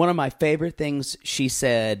of my favorite things she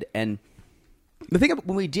said, and the thing about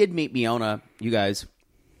when we did meet Miona, you guys,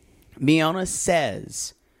 Miona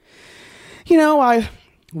says, I've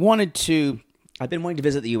been wanting to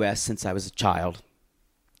visit the U.S. since I was a child.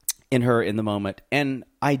 In the moment, and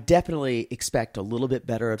I definitely expect a little bit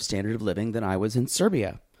better of standard of living than I was in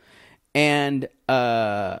Serbia, and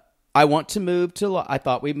I want to move to. I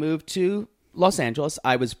thought we'd move to Los Angeles.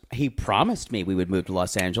 He promised me we would move to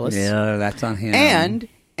Los Angeles. Yeah, that's on him.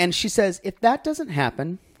 And she says if that doesn't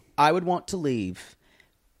happen, I would want to leave.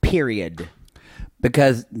 Period.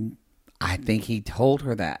 Because I think he told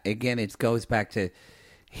her that again. It goes back to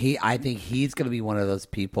I think he's going to be one of those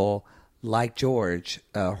people. Like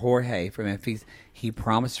Jorge from Memphis, he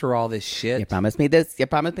promised her all this shit. You promised me this, you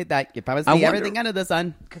promised me that, you promised me everything under the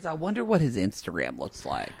sun. Because I wonder what his Instagram looks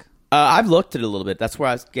like. I've looked at it a little bit. That's where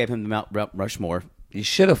I gave him the Mount Rushmore. You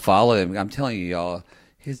should have followed him. I'm telling you, y'all.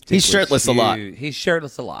 He's shirtless a lot. He's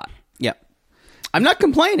shirtless a lot. Yep. I'm not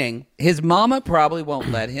complaining. His mama probably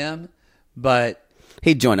won't let him, but...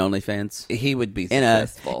 He'd join OnlyFans. He would be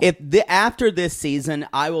successful. After this season,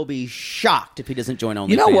 I will be shocked if he doesn't join OnlyFans.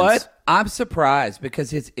 You know what? I'm surprised because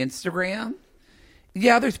his Instagram,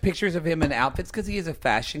 there's pictures of him in outfits because he is a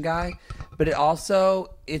fashion guy, but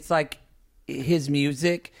it's like his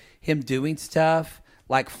music. him doing stuff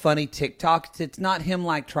like funny TikToks. It's not him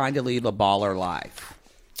like trying to lead a baller life.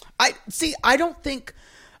 I don't think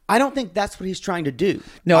that's what he's trying to do.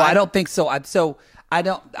 No, I don't think so. I'm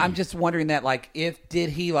just wondering that, like, did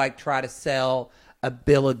he like try to sell a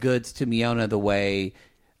bill of goods to Miona the way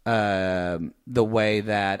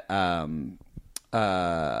that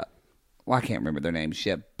I can't remember their names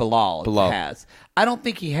yet. Bilal has. I don't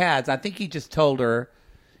think he has. I think he just told her,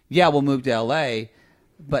 "Yeah, we'll move to L.A."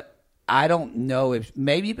 But I don't know if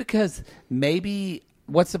because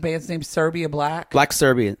what's the band's name? Serbia Black? Black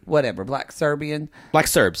Serbian. Whatever. Black Serbian. Black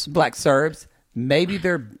Serbs. Black Serbs. Maybe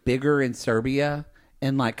they're bigger in Serbia.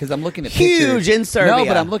 And like, because I'm looking at huge pictures. in Serbia. No,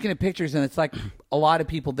 but I'm looking at pictures and it's like a lot of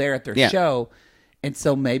people there at their show. And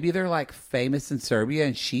so maybe they're like famous in Serbia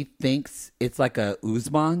and she thinks it's like a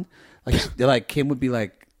Uzman. Like Kim would be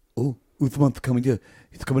like, "Oh, Uzman's coming to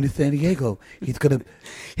San Diego. He's gonna.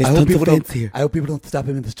 I hope people don't stop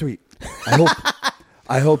him in the street.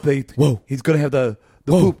 I hope they. Whoa, he's gonna have the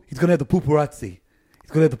poop. He's gonna have the paparazzi. He's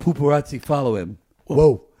gonna have the paparazzi follow him.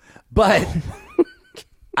 Whoa, but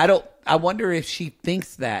I wonder if she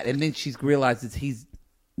thinks that, and then she realizes he's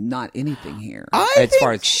not anything here as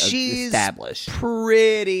far as established.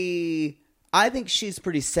 I think she's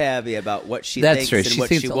pretty savvy about what she That's thinks true. and She what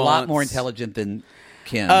seems she a wants. lot more intelligent than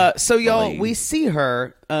Kim. So y'all, we see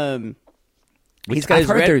her. He's got I've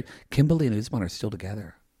heard Kimberly and Usman are still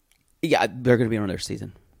together. Yeah, they're going to be on their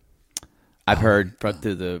season. I've heard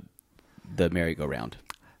through the merry-go-round.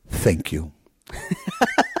 Thank you.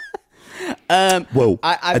 Whoa!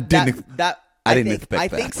 I didn't expect that. I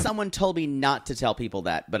think someone told me not to tell people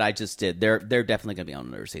that, but I just did. They're definitely going to be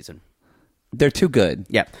on their season. They're too good.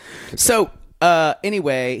 Yeah. So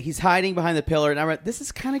anyway, he's hiding behind the pillar, and I went, "This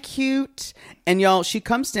is kind of cute." And y'all, she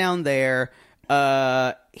comes down there.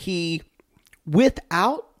 He,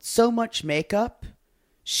 without so much makeup,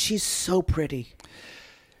 she's so pretty.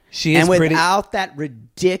 She is and pretty. Without that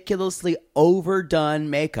ridiculously overdone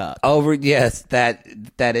makeup. Yes,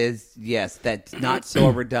 that's not so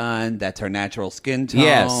overdone. That's her natural skin tone.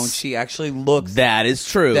 Yes. She actually looks. That is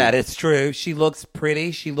true. That is true. She looks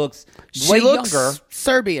pretty. She looks way younger.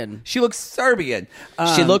 Serbian. She looks Serbian.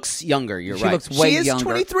 She looks younger. You're right. She looks way younger.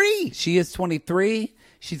 younger. She is 23. She is 23.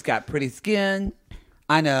 She's got pretty skin.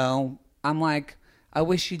 I know. I'm like, I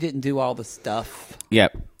wish she didn't do all the stuff.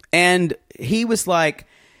 Yep. And he was like,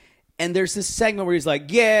 and there's this segment where he's like,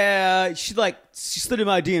 yeah, she slid in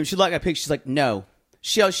my DM. She liked my picture. She's like, no.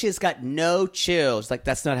 She has got no chill. She's like,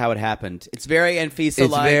 that's not how it happened. It's very Anfisa-like.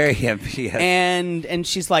 It's very Anfisa. And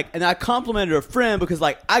she's like, and I complimented her friend because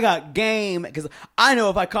like, I got game because I know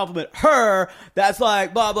if I compliment her, that's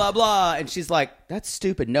like blah, blah, blah. And she's like, that's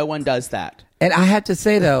stupid. No one does that. And I have to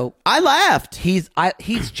say though, I laughed. He's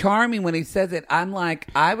charming when he says it. I'm like,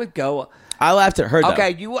 I would go. I laughed at her, though.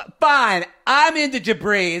 Okay, fine. I'm into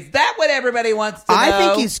Jabri. Is that what everybody wants to know? I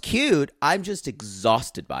think he's cute. I'm just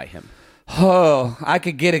exhausted by him. Oh, I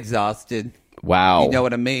could get exhausted. Wow. You know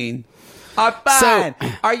what I mean? Fine.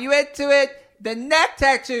 Are you into it? The neck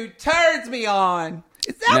tattoo turns me on.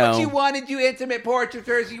 Is that what you wanted, you intimate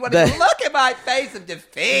portraiteurs? You wanted to look at my face of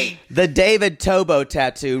defeat. The David Tobo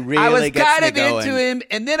tattoo really gets me going. I was kind of into him,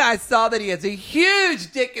 and then I saw that he has a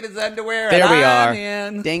huge dick in his underwear. There we are.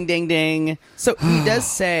 In. Ding, ding, ding. So he does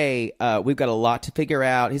say, we've got a lot to figure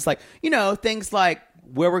out. He's like, things like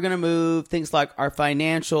where we're going to move, things like our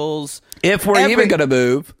financials. If we're even going to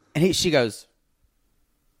move. And she goes,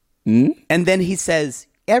 and then he says,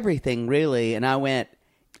 everything, really. And I went,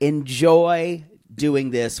 enjoy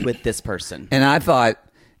doing this with this person. And I thought,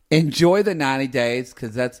 enjoy the 90 days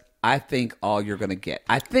because that's, I think, all you're going to get.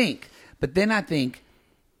 But then I think,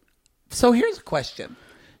 so here's a question.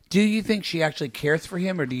 Do you think she actually cares for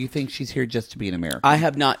him or do you think she's here just to be in America? I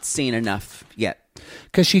have not seen enough yet.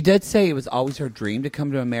 Because she did say it was always her dream to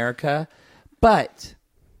come to America. But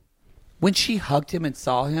when she hugged him and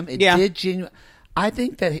saw him, it did genuinely. I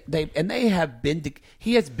think that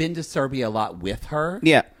he has been to Serbia a lot with her.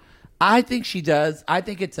 Yeah. I think she does. I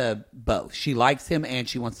think it's a both. She likes him and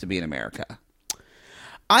she wants to be in America.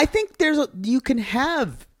 I think you can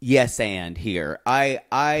have yes and here.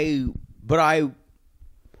 But I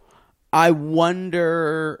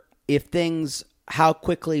wonder how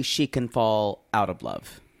quickly she can fall out of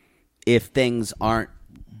love if things aren't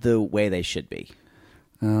the way they should be.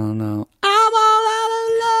 Oh no. I'm all out of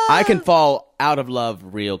love. I can fall out of love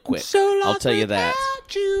real quick. I'll tell you that.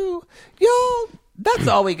 That's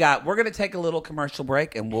all we got. We're going to take a little commercial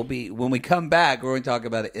break, and when we come back, we're going to talk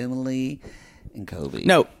about Emily and Kobe.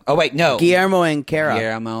 No. Oh, wait, no. Guillermo and Kara.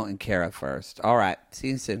 Guillermo and Kara first. All right. See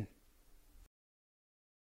you soon.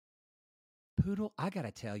 Poodle, I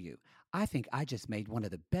gotta tell you, I think I just made one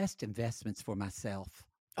of the best investments for myself.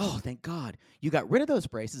 Oh, thank God. You got rid of those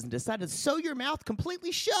braces and decided to sew your mouth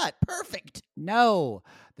completely shut. Perfect. No,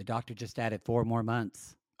 the doctor just added 4 more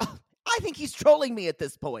months. I think he's trolling me at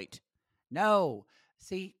this point. No,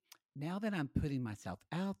 see, now that I'm putting myself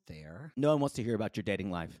out there. No one wants to hear about your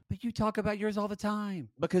dating life. But you talk about yours all the time.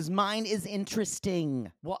 Because mine is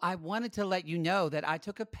interesting. Well, I wanted to let you know that I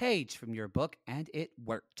took a page from your book and it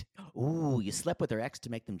worked. Ooh, you slept with their ex to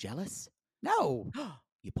make them jealous? No.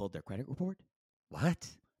 You pulled their credit report? What?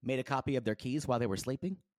 Made a copy of their keys while they were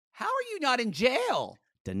sleeping? How are you not in jail?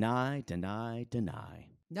 Deny, deny, deny.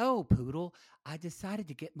 No, Poodle. I decided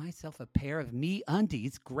to get myself a pair of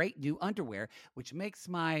MeUndies great new underwear, which makes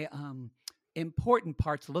my important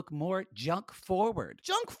parts look more junk forward.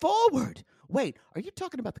 Junk forward? Wait, are you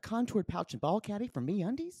talking about the contoured pouch and ball caddy from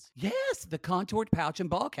MeUndies? Yes, the contoured pouch and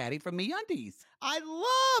ball caddy from MeUndies. I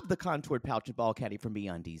love the contoured pouch and ball caddy from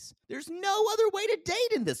MeUndies. There's no other way to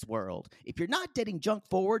date in this world. If you're not dating junk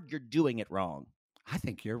forward, you're doing it wrong. I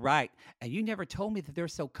think you're right. And you never told me that they're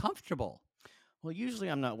so comfortable. Well, usually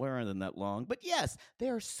I'm not wearing them that long, but yes, they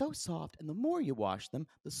are so soft, and the more you wash them,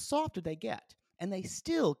 the softer they get. And they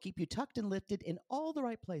still keep you tucked and lifted in all the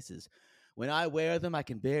right places. When I wear them, I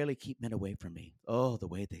can barely keep men away from me. Oh, the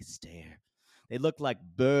way they stare. They look like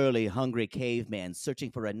burly, hungry cavemen searching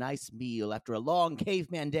for a nice meal after a long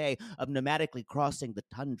caveman day of nomadically crossing the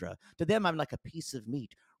tundra. To them, I'm like a piece of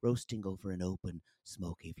meat roasting over an open,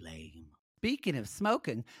 smoky flame. Speaking of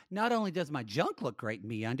smoking, not only does my junk look great in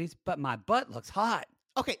MeUndies, but my butt looks hot.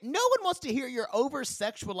 Okay, no one wants to hear your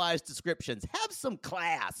over-sexualized descriptions. Have some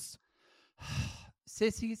class.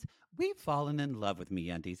 Sissies, we've fallen in love with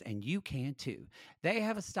MeUndies, and you can too. They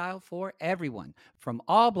have a style for everyone. From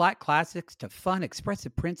all black classics to fun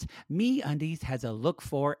expressive prints, MeUndies has a look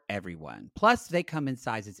for everyone. Plus, they come in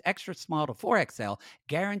sizes extra small to 4XL,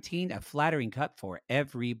 guaranteeing a flattering cut for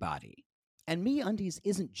everybody. And MeUndies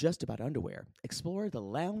isn't just about underwear. Explore the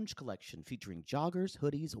Lounge collection featuring joggers,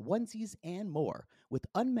 hoodies, onesies, and more. With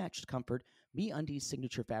unmatched comfort, MeUndies'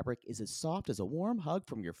 signature fabric is as soft as a warm hug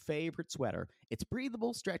from your favorite sweater. It's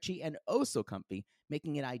breathable, stretchy, and oh so comfy,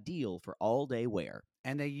 making it ideal for all-day wear.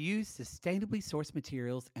 And they use sustainably sourced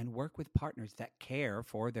materials and work with partners that care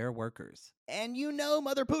for their workers. And you know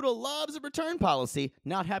Mother Poodle loves a return policy.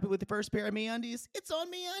 Not happy with the first pair of MeUndies? It's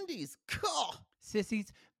on MeUndies. Cool.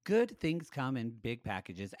 Sissies, good things come in big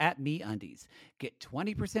packages at MeUndies. Get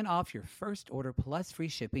 20% off your first order plus free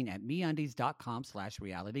shipping at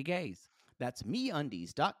MeUndies.com/realitygaze. That's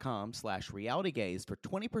MeUndies.com/realitygaze for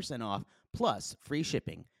 20% off plus free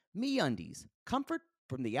shipping. MeUndies, comfort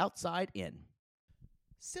from the outside in.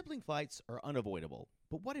 Sibling fights are unavoidable,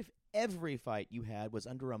 but what if every fight you had was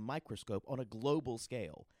under a microscope on a global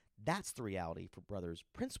scale? That's the reality for brothers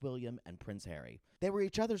Prince William and Prince Harry. They were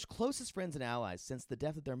each other's closest friends and allies since the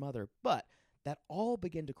death of their mother, but that all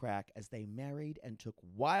began to crack as they married and took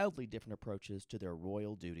wildly different approaches to their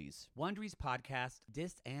royal duties. Wondery's podcast,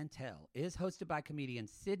 Dis and Tell, is hosted by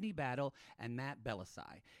comedians Sydney Battle and Matt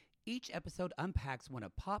Belisai. Each episode unpacks one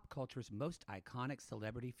of pop culture's most iconic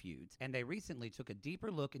celebrity feuds, and they recently took a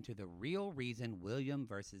deeper look into the real reason William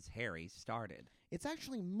versus Harry started. It's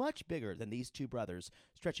actually much bigger than these two brothers,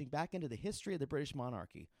 stretching back into the history of the British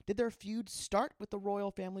monarchy. Did their feud start with the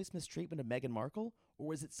royal family's mistreatment of Meghan Markle, or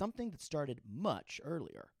was it something that started much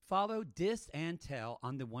earlier? Follow Dis and Tell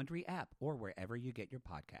on the Wondery app or wherever you get your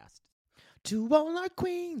podcast. To all our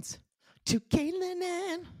queens, to Caitlin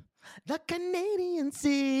and the Canadian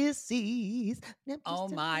sissies. Oh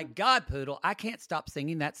my God, Poodle. I can't stop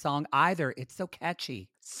singing that song either. It's so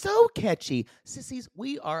catchy. So catchy. Sissies,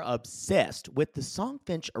 we are obsessed with the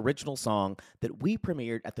Songfinch original song that we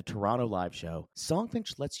premiered at the Toronto Live Show.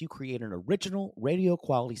 Songfinch lets you create an original radio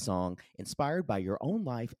quality song inspired by your own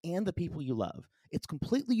life and the people you love. It's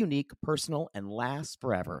completely unique, personal, and lasts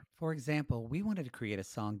forever. For example, we wanted to create a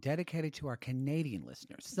song dedicated to our Canadian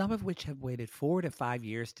listeners, some of which have waited 4 to 5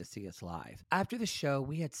 years to see us live. After the show,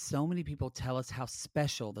 we had so many people tell us how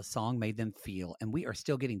special the song made them feel, and we are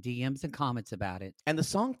still getting DMs and comments about it. And the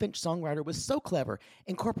Songfinch songwriter was so clever,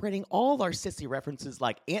 incorporating all our sissy references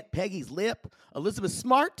like Aunt Peggy's Lip, Elizabeth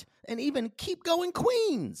Smart, and even Keep Going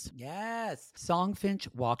Queens. Yes.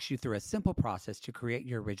 Songfinch walks you through a simple process to create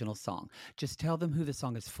your original song. Just tell them who the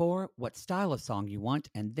song is for, what style of song you want,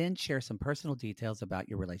 and then share some personal details about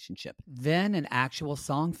your relationship. Then an actual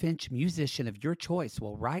Songfinch musician of your choice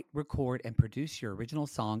will write, record, and produce your original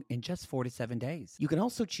song in just 4 to 7 days. You can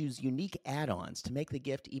also choose unique add-ons to make the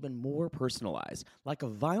gift even more personalized, like a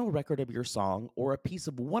vinyl record of your song or a piece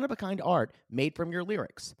of one-of-a-kind art made from your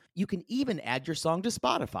lyrics. You can even add your song to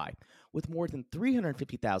Spotify. With more than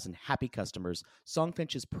 350,000 happy customers,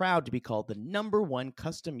 Songfinch is proud to be called the #1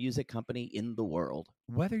 custom music company in the world.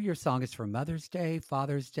 Whether your song is for Mother's Day,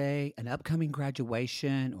 Father's Day, an upcoming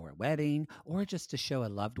graduation, or a wedding, or just to show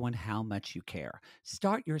a loved one how much you care,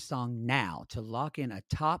 start your song now to lock in a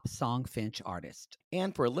top Songfinch artist.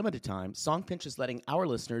 And for a limited time, Songfinch is letting our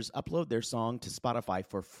listeners upload their song to Spotify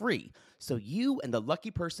for free, so you and the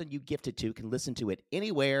lucky person you gift it to can listen to it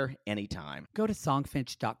anywhere, anytime. Go to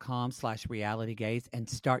songfinch.com/realitygaze and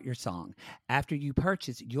start your song. After you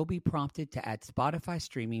purchase, you'll be prompted to add Spotify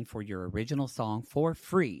streaming for your original song for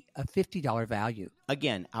free, a $50 value.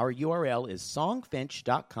 Again, our URL is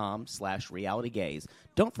songfinch.com/realitygaze.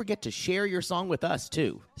 Don't forget to share your song with us,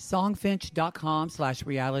 too.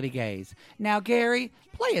 Songfinch.com/realitygaze. Now, Gary,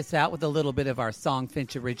 play us out with a little bit of our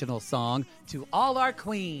Songfinch original song, To All Our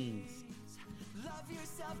Queens. Love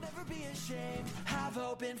yourself, never be ashamed. Have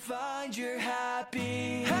hope and find your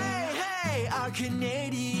happy. Hey, hey, our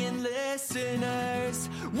Canadian listeners.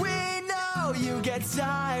 We know you get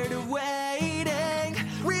tired of waiting.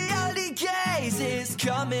 Reality Gaze is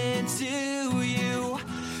coming to you.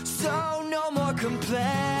 So no more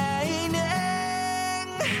complaining.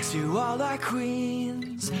 To all our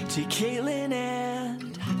queens, to Caitlin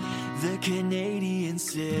and the Canadian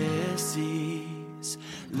sissies.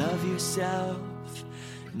 Love yourself,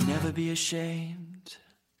 never be ashamed.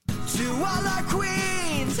 To all our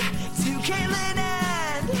queens, to Caitlin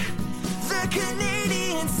and the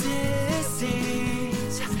Canadian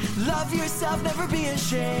sissies. Love yourself, never be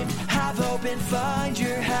ashamed. Have hope and find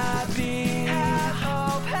your happy. Have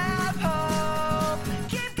hope, have hope.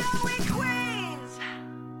 Keep going, queens.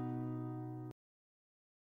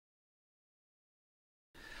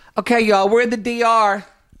 Okay, y'all, we're in the DR.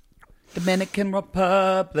 Dominican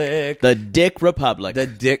Republic. The Dick Republic.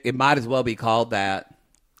 It might as well be called that.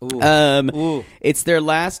 Ooh. Ooh. It's their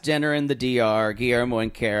last dinner in the DR, Guillermo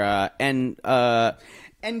and Cara, and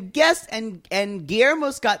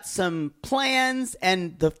Guillermo's got some plans,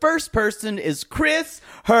 and the first person is Chris,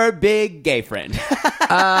 her big gay friend.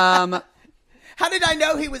 How did I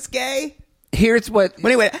know he was gay? Here's what.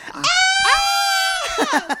 When he went,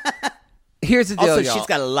 here's the deal, also, y'all. she's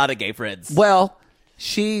got a lot of gay friends. Well,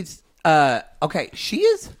 she's okay. She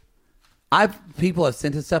is. People have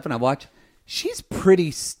sent us stuff, and I watch. She's pretty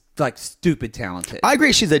stupid talented. I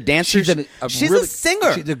agree. She's a dancer. She's a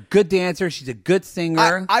singer. She's a good dancer. She's a good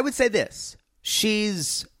singer. I would say this.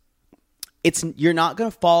 You're not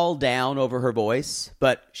going to fall down over her voice,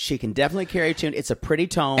 but she can definitely carry a tune. It's a pretty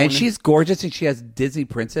tone. And she's gorgeous, and she has Disney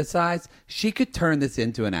princess eyes. She could turn this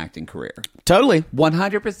into an acting career. Totally.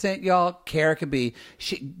 100%, y'all. Cara could be.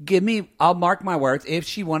 I'll mark my words. If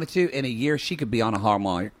she wanted to, in a year, she could be on a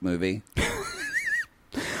Hallmark movie.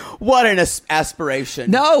 What an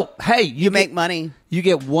aspiration. No. Hey, you make money. You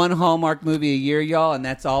get one Hallmark movie a year, y'all, and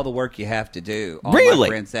that's all the work you have to do. All really? My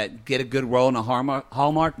friends that get a good role in a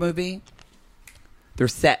Hallmark movie, they're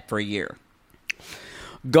set for a year.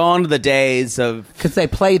 Gone to the days of... Because they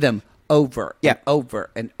play them over and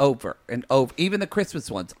over and over and over. Even the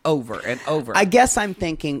Christmas ones, over and over. I guess I'm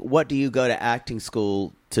thinking, what do you go to acting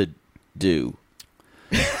school to do?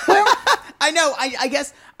 Well, I know. I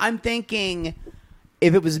guess I'm thinking...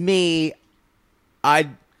 If it was me,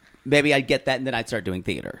 I'd get that, and then I'd start doing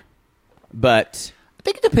theater. But I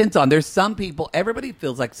think it depends on. There's some people. Everybody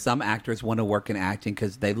feels like some actors want to work in acting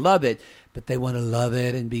because they love it, but they want to love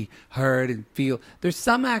it and be heard and feel. There's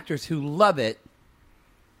some actors who love it,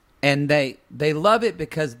 and they love it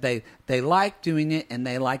because they like doing it and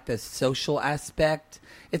they like the social aspect.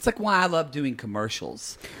 It's like why I love doing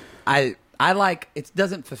commercials. I like it.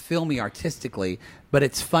 Doesn't fulfill me artistically, but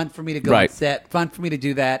it's fun for me to go on set, fun for me to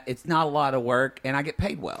do that. It's not a lot of work, and I get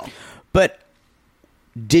paid well. But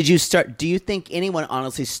do you think anyone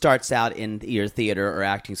honestly starts out in either theater or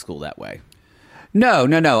acting school that way? No.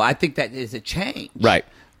 I think that is a change. Right.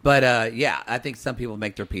 But, I think some people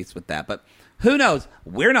make their peace with that. But who knows?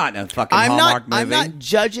 We're not in a fucking Hallmark movie. I'm not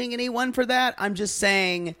judging anyone for that. I'm just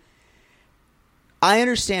saying, I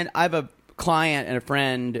understand. I have a client and a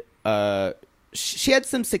friend. She had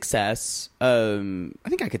some success. I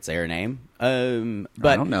think I could say her name. But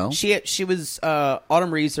I don't know. She was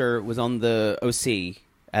Autumn Reeser was on the OC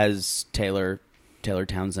as Taylor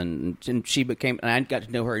Townsend, and she became. And I got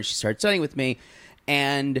to know her, and she started studying with me,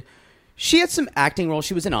 and she had some acting roles.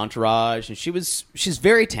 She was in Entourage, and she's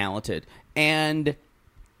very talented, and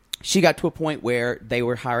she got to a point where they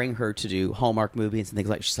were hiring her to do Hallmark movies and things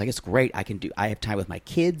like. She's like, it's great. I have time with my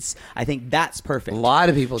kids. I think that's perfect. A lot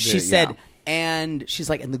of people do. She said, and she's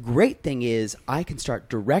like, and the great thing is, I can start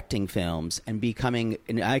directing films and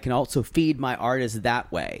I can also feed my artists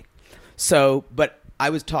that way. So, but I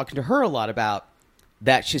was talking to her a lot about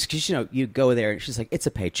that. Because you go there and she's like, it's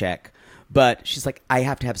a paycheck, but she's like, I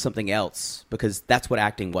have to have something else because that's what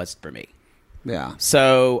acting was for me. Yeah.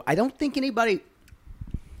 So I don't think anybody.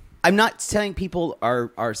 I'm not saying people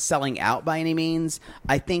are selling out by any means.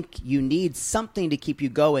 I think you need something to keep you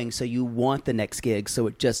going, so you want the next gig, so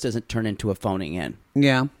it just doesn't turn into a phoning in.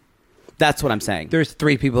 Yeah. That's what I'm saying. There's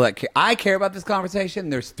 3 people that care. I care about this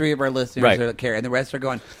conversation. There's 3 of our listeners that care, and the rest are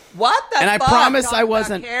going, what the and fuck? I promise Talking I about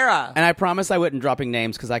wasn't. Kara. And I promise I wasn't dropping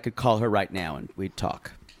names because I could call her right now and we'd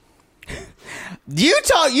talk. You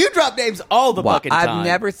drop names all the fucking time. I've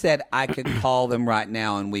never said I could call them right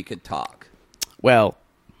now and we could talk. Well,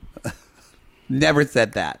 never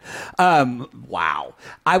said that. Wow.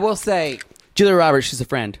 I will say, Julia Roberts, she's a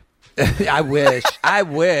friend. I wish. I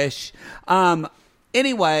wish.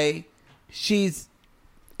 Anyway, she's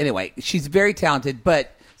very talented,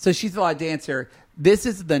 but so she's a live dancer. This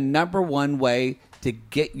is the number one way to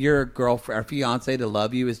get your girlfriend or fiance to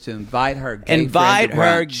love you is to invite her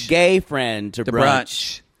gay friend to The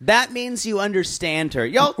brunch. That means you understand her.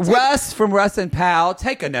 Russ from Russ and Powell,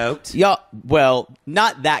 take a note. Well,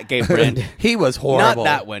 not that gay friend. He was horrible. Not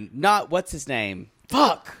that one. Not what's his name?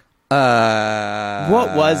 Fuck.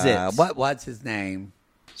 What was it? What was his name?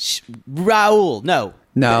 Raul. No.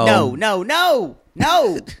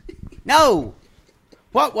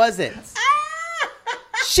 What was it?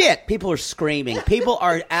 Shit. People are screaming. People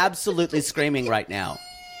are absolutely screaming right now.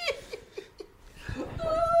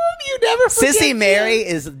 You never forget Sissy Mary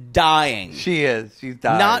is dying. She is. She's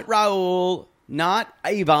dying. Not Raul. Not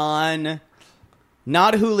Ivan.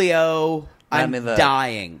 Not Julio. I'm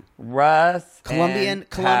dying. Russ. Colombian.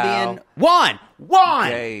 Powell. Juan.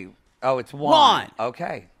 Okay. Oh, it's Juan.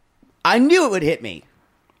 Okay. I knew it would hit me.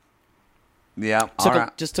 Yeah.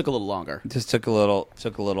 Just took a little longer. Just took a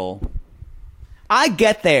little. I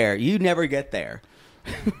get there. You never get there.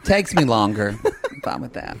 Takes me longer. I'm fine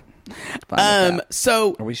with that.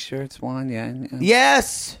 So are we sure it's Juan? Yeah.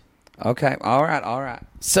 Yes. Okay. All right.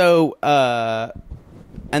 So,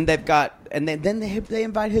 and they've got, and then they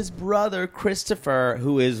invite his brother Christopher,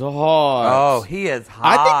 who is hot. Oh, he is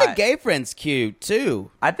hot. I think the gay friend's cute too.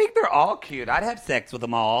 I think they're all cute. I'd have sex with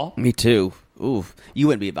them all. Me too. Oof. You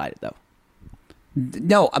wouldn't be invited though.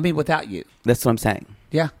 No, I mean without you. That's what I'm saying.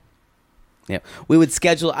 Yeah. Yeah. I'd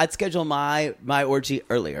schedule my orgy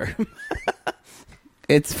earlier.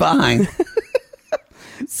 It's fine.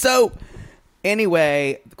 So,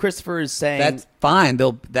 anyway, Christopher is saying that's fine.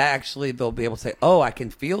 They'll be able to say, "Oh, I can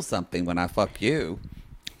feel something when I fuck you."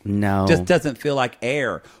 No, just doesn't feel like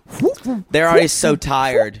air. They're already so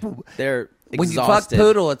tired. They're exhausted. When you fuck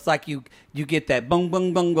Poodle, it's like you get that boom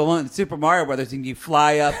boom boom boom in Super Mario Brothers, and you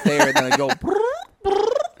fly up there, and then they go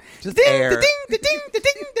just ding, air. Ding, ding, ding,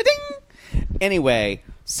 ding. Anyway,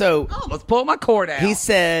 so let's pull my cord out. He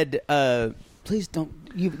said, "Please don't."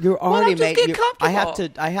 You're already making. I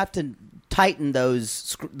have to tighten those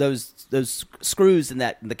screws in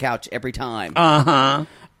the couch every time.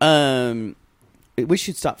 We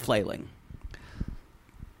should stop flailing.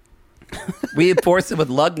 We enforce it with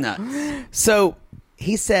lug nuts. So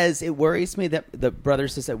he says it worries me that the brother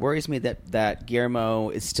says it worries me that Guillermo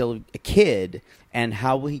is still a kid and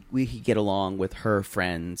how will he get along with her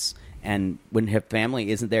friends. And when her family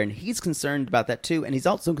isn't there, and he's concerned about that too, and he's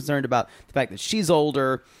also concerned about the fact that she's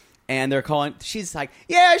older, and she's like,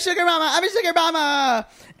 "Yeah, sugar mama, I'm a sugar mama,"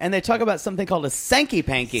 and they talk about something called a Sankey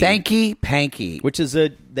Panky. Sankey Panky, which is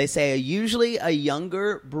usually a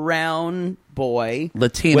younger brown boy,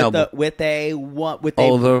 Latino, with a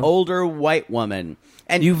older white woman.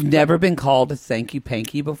 And you've never been called a Sankey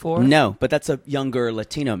Panky before? No, but that's a younger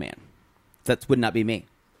Latino man. That would not be me.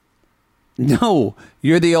 No,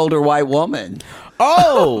 you're the older white woman.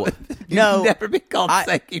 Oh, no! Never been called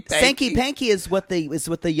Sankey Panky. Sankey Panky is what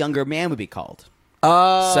the younger man would be called.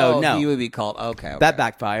 Oh, so no, you would be called. Okay. That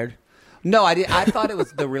backfired. No, I did. I thought it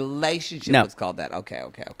was the relationship was called that. Okay.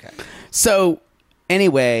 So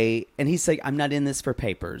anyway, and he's like, "I'm not in this for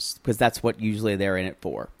papers because that's what usually they're in it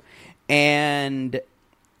for,"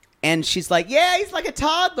 And she's like, "Yeah, he's like a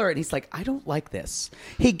toddler." And he's like, "I don't like this."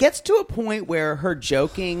 He gets to a point where her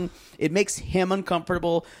joking, it makes him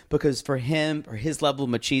uncomfortable because for him, or his level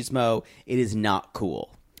of machismo, it is not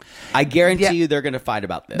cool. I guarantee you they're going to fight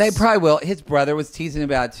about this. They probably will. His brother was teasing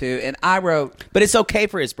about it too. And I wrote... But it's okay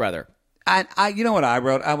for his brother. You know what I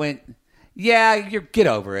wrote? I went, yeah, get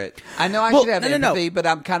over it. I know I should have empathy, but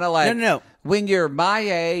I'm kind of like... No. When you're my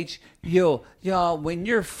age, when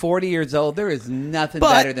you're 40 years old, there is nothing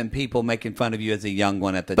better than people making fun of you as a young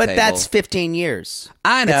one at the table. But that's 15 years.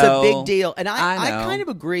 I know. It's a big deal. And I kind of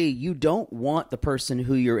agree. You don't want the person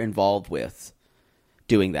who you're involved with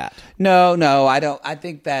doing that. No, I don't. I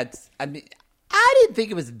think that's. I mean, I didn't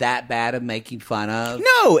think it was that bad of making fun of.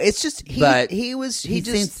 No, it's just He he just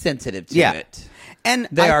seems sensitive to Yeah. it. And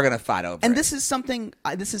They are going to fight over And it. this is something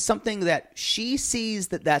that she sees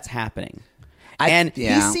that's happening. Yeah.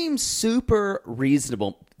 He seems super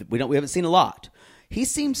reasonable. We haven't seen a lot. He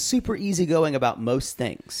seems super easygoing about most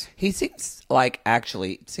things. He seems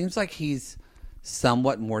like he's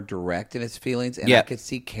somewhat more direct in his feelings, and Yeah. I could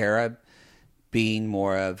see Kara being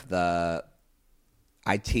more of the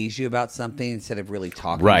I tease you about something instead of really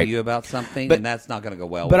talking Right. to you about something, But- and that's not going to go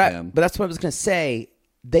well But with him. But that's what I was going to say.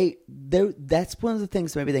 That's one of the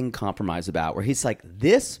things maybe they can compromise about, where he's like,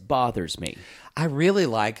 this bothers me. I really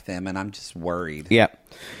like them, and I'm just worried. Yeah.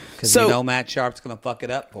 Because So Matt Sharp's going to fuck it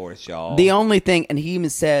up for us, y'all. the only thing, and he even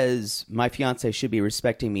says, my fiance should be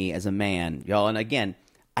respecting me as a man, y'all. And again,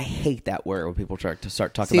 I hate that word when people start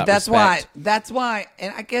talking See, about that's respect. that's why,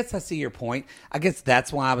 and I guess I see your point. I guess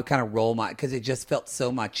that's why I would kind of roll because it just felt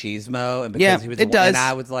so machismo, and because Yeah, he was, it does. and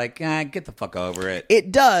I was like, get the fuck over it.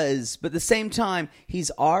 It does, but at the same time, he's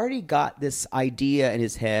already got this idea in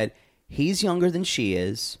his head. He's younger than she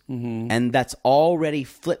is, and that's already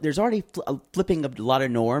flipped. There's already flipping of a lot of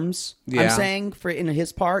norms, I'm Yeah. saying, in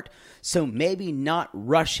his part. So maybe not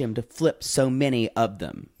rush him to flip so many of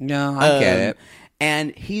them. No, I get it.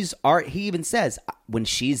 And he even says, when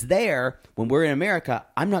she's there, when we're in America,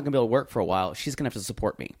 I'm not going to be able to work for a while. She's going to have to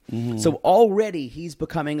support me. So already he's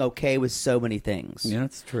becoming okay with so many things. Yeah,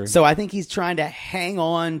 that's true. So I think he's trying to hang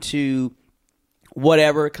on to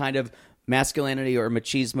whatever kind of masculinity or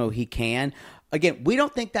machismo he can. Again, we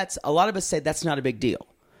don't think a lot of us say that's not a big deal,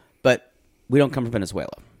 but we don't come from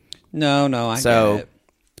Venezuela. No, I get it.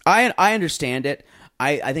 I understand it.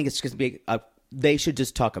 I think it's just be they should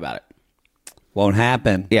just talk about it. Won't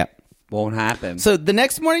happen. Yeah. Won't happen. So the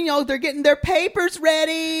next morning, y'all, they're getting their papers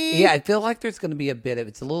ready. Yeah, I feel like there's going to be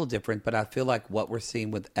it's a little different, but I feel like what we're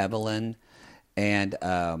seeing with Evelyn and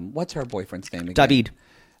what's her boyfriend's name again? David.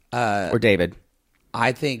 Or David.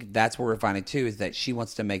 I think that's what we're finding too, is that she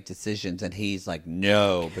wants to make decisions and he's like,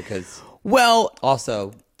 no, because Well,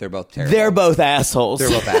 also they're both terrible. they're both assholes. They're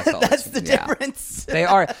both assholes. That's the Yeah. difference. They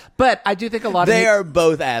are. But I do think a lot of They are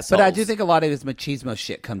both assholes. But I do think a lot of his machismo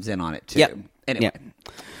shit comes in on it too. Yep. Anyway. Yep.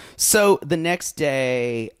 So the next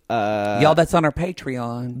day, Y'all, that's on our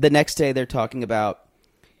Patreon. the next day they're talking about.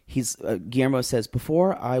 Guillermo says,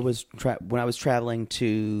 before when I was traveling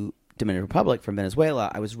to Dominican Republic from Venezuela,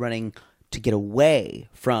 I was running to get away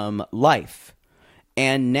from life,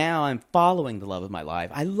 and now I'm following the love of my life.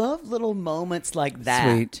 I love little moments like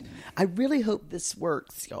that. Sweet. I really hope this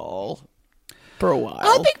works, y'all, for a while.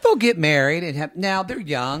 I think they'll get married and have. Now they're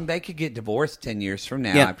young; they could get divorced 10 years from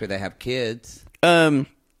now Yeah. after they have kids.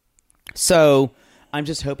 So I'm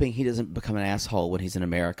just hoping he doesn't become an asshole when he's in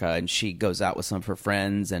America and she goes out with some of her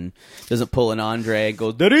friends and doesn't pull an Andre and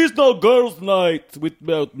goes, there is no girls' night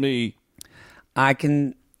without me. I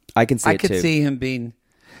can see I it could too. see him being,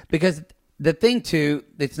 because the thing too,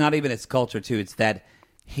 it's not even his culture too. It's that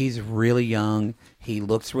he's really young. He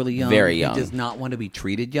looks really young. Very young. He does not want to be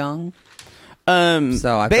treated young. So I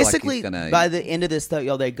feel like basically, he's gonna- by the end of this, though,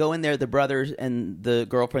 y'all, they go in there, the brothers and the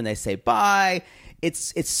girlfriend, they say bye.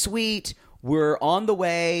 It's sweet. We're on the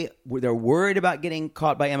way. They're worried about getting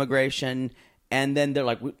caught by immigration. And then they're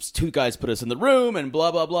like, whoops, two guys put us in the room and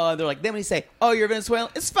blah, blah, blah. And they're like, then when you say, oh, you're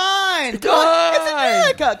Venezuelan, it's fine. Go on. It's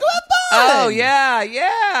America. Go have fun. Oh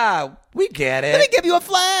yeah, we get it. Let me give you a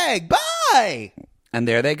flag. Bye. And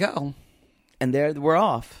there they go. And there we're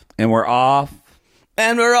off. And we're off.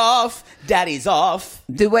 And we're off. Daddy's off.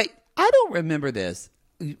 Wait, I don't remember this.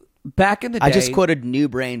 Back in the day, I just quoted New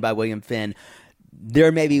Brain by William Finn.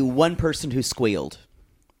 There may be one person who squealed.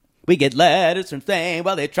 We get letters from Fame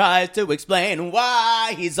while they tries to explain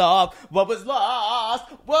why he's off. What was lost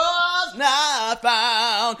was not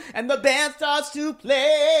found. And the band starts to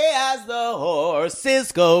play as the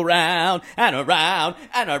horses go round and around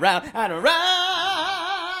and around and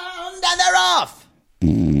around. And they're off.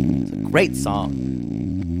 It's a great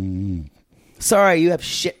song. Sorry, you have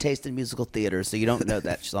shit taste in musical theater, so you don't know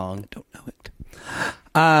that song. don't know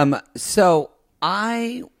it. So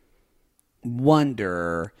I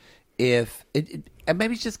wonder if and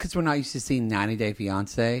maybe it's just because we're not used to seeing 90 Day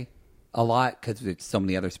Fiancé a lot because there's so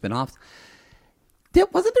many other spinoffs.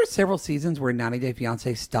 Wasn't there several seasons where 90 Day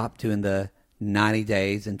Fiancé stopped doing the 90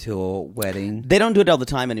 days until a wedding? They don't do it all the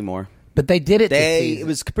time anymore. But they did it this season. It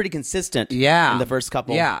was pretty consistent. Yeah, in the first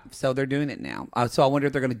couple. Yeah, so they're doing it now. So I wonder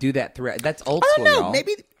if they're going to do that throughout. That's old I school, don't know.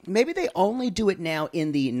 y'all. Maybe they only do it now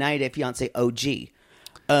in the 90 Day Fiancé OG.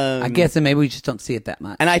 I guess, and maybe we just don't see it that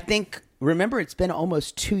much. And I think, remember, it's been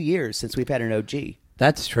almost 2 years since we've had an OG.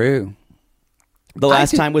 That's true. The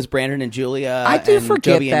last time was Brandon and Julia. I do and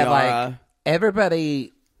forget Jovi that and Yara. like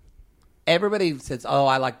everybody says, "Oh,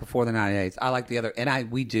 I like Before the 90 Days. I like the other," and I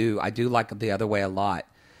do like the other way a lot.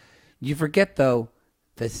 You forget though,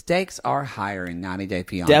 the stakes are higher in 90 Day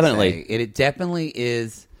Fiance. Definitely, it definitely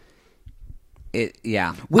is.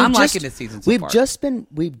 Yeah, I'm liking this season. So we've far.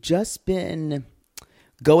 We've just been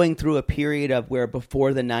going through a period of where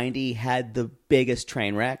Before the 90 had the biggest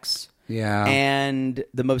train wrecks. Yeah. And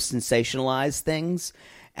the most sensationalized things.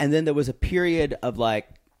 And then there was a period of like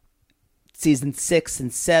season 6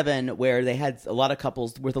 and 7 where they had a lot of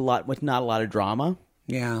couples with not a lot of drama.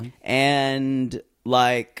 Yeah. And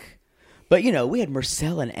like, but we had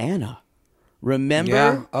Marcel and Anna. Remember?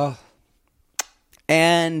 Yeah. Oh.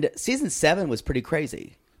 And season 7 was pretty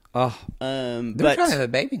crazy. Oh. They're trying to have a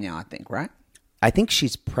baby now, I think, right? I think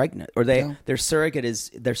she's pregnant, or their surrogate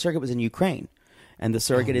was in Ukraine, and the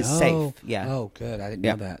surrogate is safe. Yeah. Oh, good. I didn't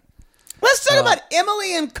know that. Let's talk about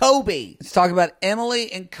Emily and Kobe. Let's talk about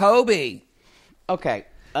Emily and Kobe. Okay,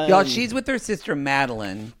 Y'all, she's with her sister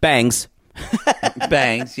Madeline. Bangs.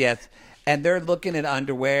 Bangs, yes. And they're looking at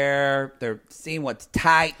underwear. They're seeing what's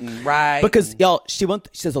tight and right. Because y'all, she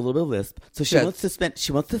has a little bit of lisp, so she wants to spend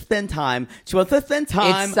time.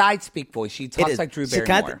 It's side speak voice. She talks like Drew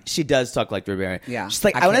Barrymore. She does talk like Drew Barrymore. Yeah. She's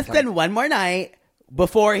like, I want to spend one more night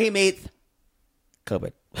before he meets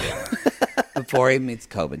Kobe. Before he meets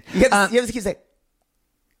Kobe. You have to keep saying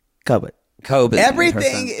Kobe. Kobe.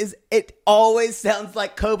 Everything it always sounds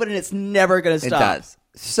like Kobe, and it's never going to stop. It does.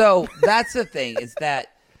 So that's the thing is that.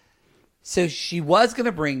 So she was going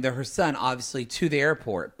to bring her son, obviously, to the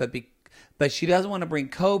airport, but she doesn't want to bring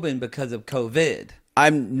Coben because of COVID.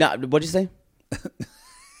 I'm not. What'd you say?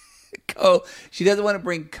 She doesn't want to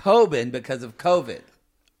bring Coben because of COVID.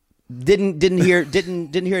 Didn't hear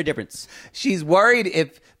a difference. She's worried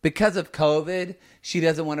if because of COVID, she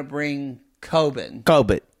doesn't want to bring Coben.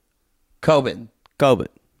 Coben.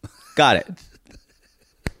 Got it.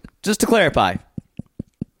 Just to clarify,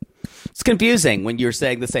 it's confusing when you're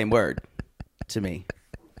saying the same word to me.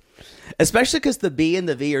 Especially because the B and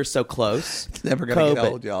the V are so close. It's never going to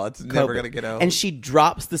get old, y'all. It's never going to get old. And she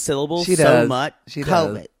drops the syllables so does. much. She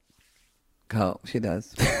does. She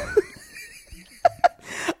does.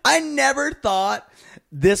 I never thought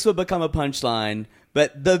this would become a punchline,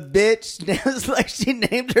 but the bitch knows like she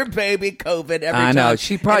named her baby COVID every time. I know.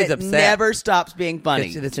 She probably is and it upset. never stops being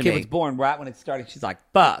funny. This to kid me. was born right when it started. She's like,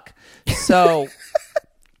 fuck. So,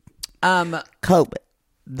 COVID.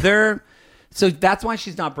 So that's why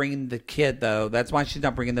she's not bringing the kid, though. That's why she's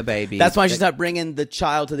not bringing the baby. That's why she's not bringing the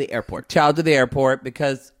child to the airport.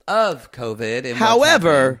 Because of COVID. And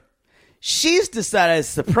however, she's decided to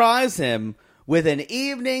surprise him with an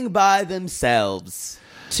evening by themselves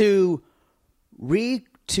to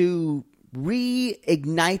reignite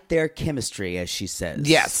their chemistry, as she says.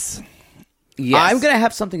 Yes. I'm going to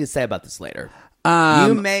have something to say about this later.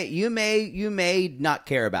 You may not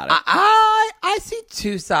care about it. I see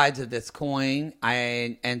two sides of this coin.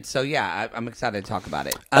 I'm excited to talk about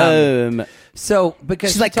it. So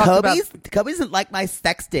because she's like, Kobe isn't like my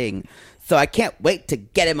sexting, so I can't wait to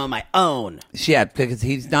get him on my own. Yeah, because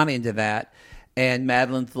he's not into that. And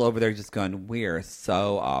Madeline's over there just going, we're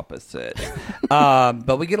so opposite.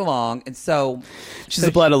 But we get along. And so she's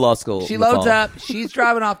applied to law school. She loads up. She's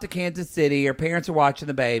driving off to Kansas City. Her parents are watching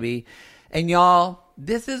the baby. And y'all,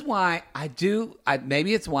 this is why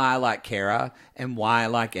maybe it's why I like Kara and why I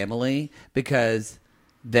like Emily, because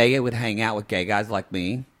they would hang out with gay guys like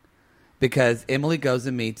me. Because Emily goes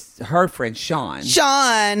and meets her friend Sean.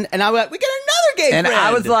 And I was like, we get another gay friend. And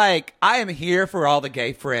I was like, I am here for all the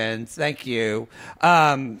gay friends. Thank you.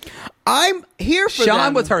 I'm here for Sean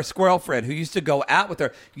them. was her squirrel friend who used to go out with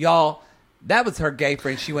her. Y'all, that was her gay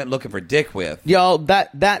friend she went looking for dick with. Y'all,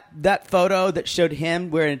 that photo that showed him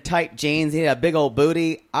wearing tight jeans, he had a big old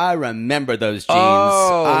booty. I remember those jeans.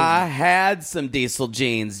 Oh. I had some Diesel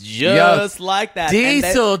jeans just like that.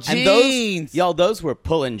 Diesel jeans. Those were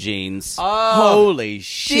pulling jeans. Oh. Holy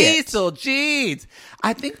shit. Diesel jeans.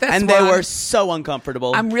 I think that's and why they were so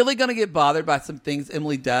uncomfortable. I'm really going to get bothered by some things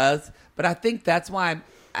Emily does, but I think that's why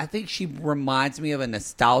I think she reminds me of a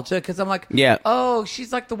nostalgia because I'm like, oh,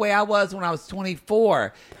 she's like the way I was when I was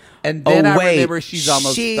 24. And then I remember she's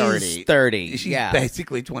almost 30. She's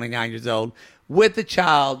basically 29 years old with a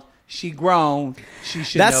child. She grown. She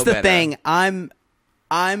should know better. That's the thing.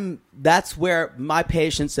 That's where my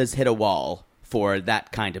patience has hit a wall for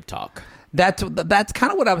that kind of talk. That's kind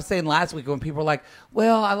of what I was saying last week when people were like,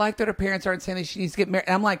 well, I like that her parents aren't saying that she needs to get married.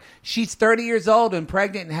 And I'm like, she's 30 years old and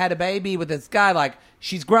pregnant and had a baby with this guy. Like,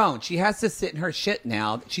 she's grown. She has to sit in her shit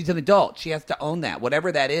now. She's an adult. She has to own that.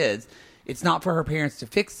 Whatever that is, it's not for her parents to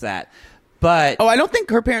fix that. But I don't think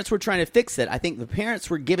her parents were trying to fix it. I think the parents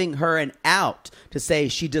were giving her an out to say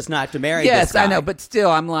she does not have to marry this yes, guy. I know. But still,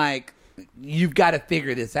 I'm like, you've got to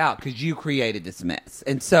figure this out because you created this mess.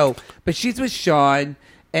 And so, but she's with Sean,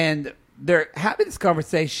 and they're having this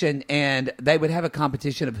conversation, and they would have a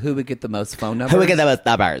competition of who would get the most phone numbers. Who would get the most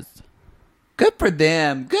numbers? Good for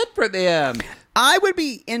them. Good for them. I would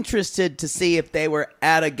be interested to see if they were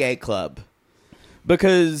at a gay club,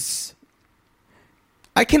 because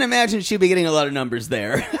I can imagine she'd be getting a lot of numbers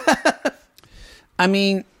there. I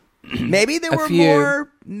mean, maybe there were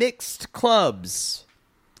more mixed clubs.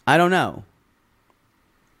 I don't know.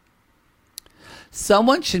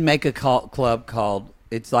 Someone should make a club called,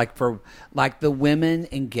 it's like for, like the women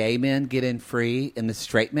and gay men get in free and the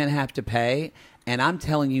straight men have to pay. And I'm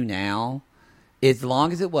telling you now, as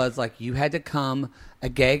long as it was like you had to come, a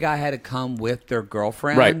gay guy had to come with their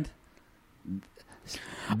girlfriend. Right.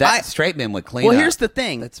 That straight men would clean up. Well, here's the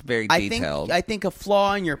thing. That's very detailed. I think a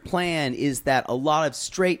flaw in your plan is that a lot of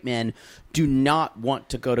straight men do not want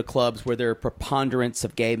to go to clubs where there are preponderance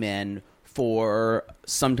of gay men for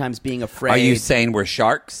sometimes being afraid. Are you saying we're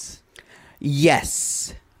sharks?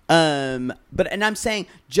 Yes. And I'm saying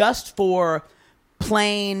just for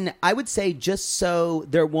plain, I would say just so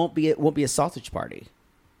there won't be a sausage party.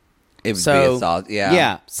 It would be a sausage, yeah.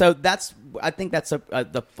 Yeah. So I think that's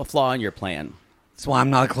a flaw in your plan. That's why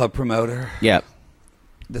I'm not a club promoter. Yep.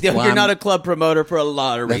 You're not a club promoter for a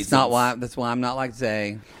lot of reasons. That's why I'm not like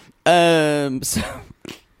Zay. So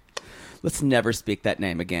let's never speak that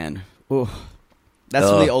name again. Ooh, that's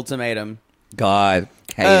from the ultimatum. God.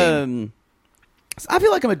 I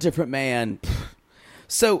feel like I'm a different man.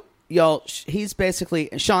 So y'all, he's basically,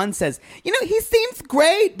 Sean says, he seems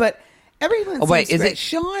great, but everyone. Oh wait, seems is great. it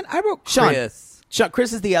Sean? I wrote Chris. Sean.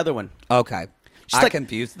 Chris is the other one. Okay. I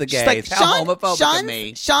confused the gays. Like, How homophobic of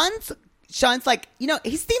me. Sean's like,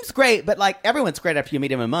 he seems great, but like everyone's great after you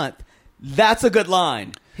meet him a month. That's a good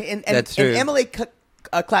line. And That's true. And Emily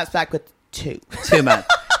claps back with 2. 2 months.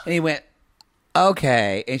 And he went,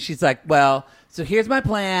 okay. And she's like, well, so here's my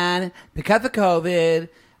plan. Because of COVID,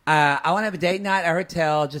 I want to have a date night at our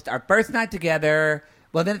hotel, just our first night together.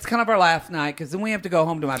 Well, then it's kind of our last night because then we have to go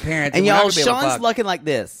home to my parents. And we're not y'all, gonna be able to Sean's fuck. looking like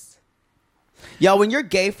this. Y'all, when your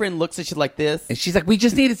gay friend looks at you like this. And she's like, we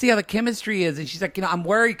just need to see how the chemistry is. And she's like, I'm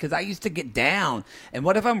worried because I used to get down. And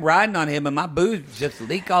what if I'm riding on him and my boobs just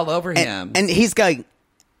leak all over him? And he's like,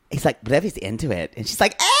 but if he's into it. And she's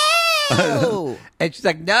like, oh. And she's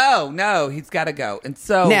like, no, he's got to go. And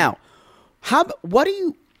so. Now,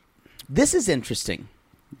 this is interesting.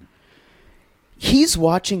 He's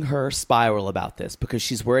watching her spiral about this because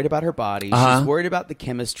she's worried about her body. Uh-huh. She's worried about the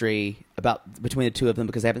chemistry between the two of them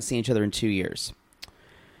because they haven't seen each other in 2 years.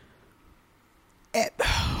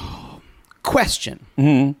 Question.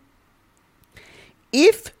 Mm-hmm.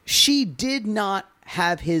 If she did not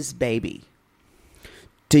have his baby,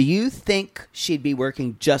 do you think she'd be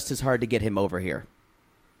working just as hard to get him over here?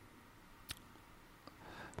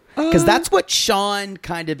 Because that's what Sean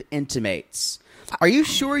kind of intimates. Are you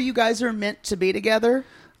sure you guys are meant to be together?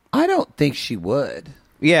 I don't think she would.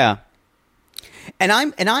 Yeah. And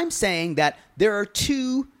I'm saying that there are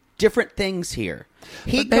 2 different things here.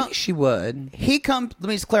 Maybe she would. Let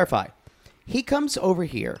me just clarify. He comes over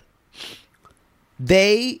here.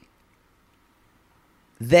 The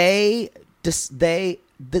thing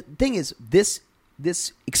is, this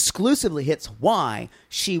exclusively hits why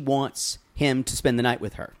she wants him to spend the night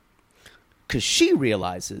with her. Because she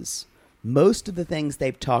realizes most of the things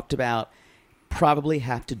they've talked about probably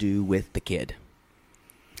have to do with the kid.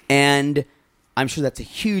 And I'm sure that's a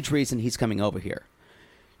huge reason he's coming over here.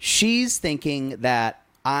 She's thinking that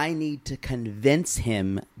I need to convince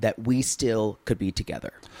him that we still could be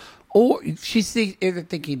together. Or she's either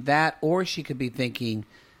thinking that, or she could be thinking,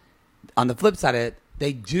 on the flip side of it,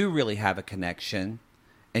 they do really have a connection,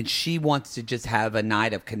 and she wants to just have a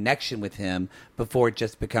night of connection with him before it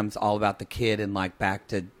just becomes all about the kid and like back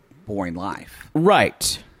to boring life.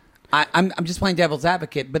 Right. I'm just playing devil's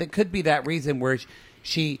advocate, but it could be that reason where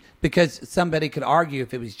because somebody could argue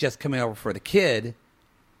if it was just coming over for the kid,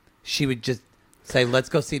 she would just say, let's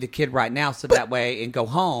go see the kid right now that way and go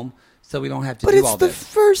home so we don't have to do all this. But it's the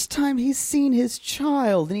first time he's seen his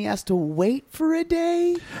child and he has to wait for a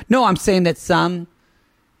day? No, I'm saying that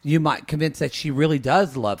you might convince that she really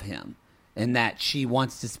does love him and that she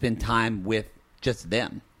wants to spend time with just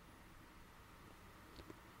them.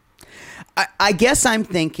 I guess I'm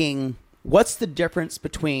thinking, what's the difference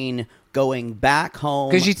between going back home?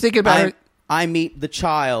 Because she's thinking about I meet the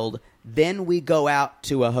child, then we go out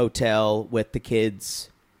to a hotel with the kids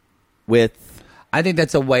I think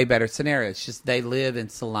that's a way better scenario. It's just they live in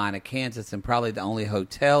Salina, Kansas, and probably the only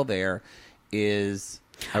hotel there is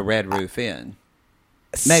a Red Roof Inn.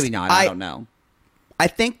 Maybe not. I don't know. I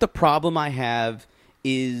think the problem I have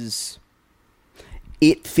is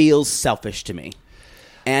it feels selfish to me.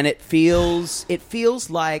 And it feels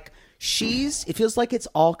like it's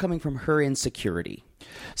all coming from her insecurity.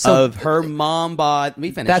 Of her mom bod. Let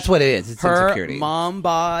me finish. That's what it is. It's her insecurity. Mom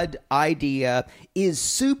bod idea is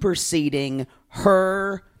superseding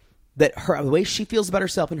her. The way she feels about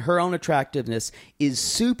herself and her own attractiveness is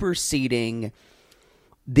superseding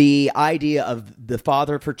the idea of the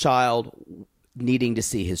father of her child needing to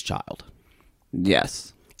see his child.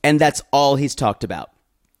 Yes. And that's all he's talked about.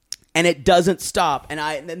 And it doesn't stop. And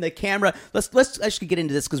then the camera. Let's actually get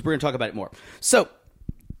into this because we're going to talk about it more. So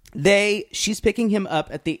she's picking him up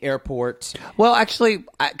at the airport. Well, actually,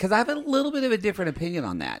 because I have a little bit of a different opinion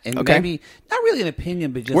on that, and okay. maybe not really an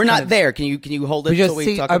opinion, but just we're not there. Can you hold it until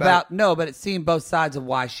we talk about it? No, but it's seeing both sides of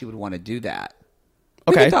why she would want to do that.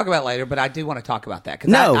 We Okay, can talk about it later, but I do want to talk about that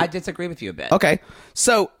because I disagree with you a bit. Okay,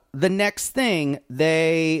 so the next thing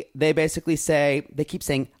they basically say, they keep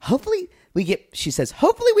saying, hopefully we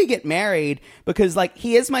get married because like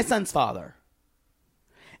he is my son's father,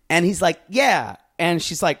 and he's like, yeah. And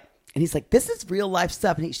she's like, and he's like, this is real life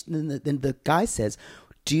stuff. And then the guy says,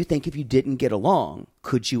 do you think if you didn't get along,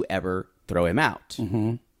 could you ever throw him out?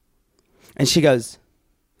 Mm-hmm. And she goes,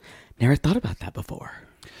 never thought about that before.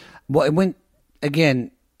 Well, when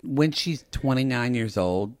she's 29 years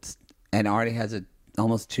old and already has a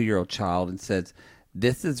almost 2-year-old child and says,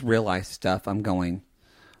 this is real life stuff, I'm going,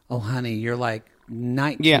 oh, honey, you're like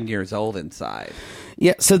 19 years old inside.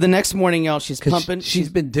 Yeah, so the next morning, y'all, she's pumping. She's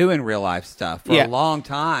been doing real life stuff for a long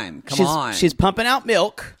time. Come on. She's pumping out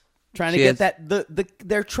milk, trying to get that.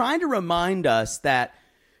 They're trying to remind us that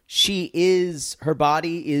her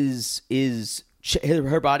body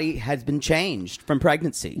has been changed from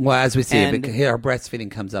pregnancy. Well, as we see, her breastfeeding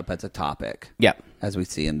comes up as a topic. Yeah. As we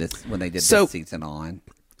see in this, when they did this season on.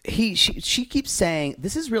 She keeps saying,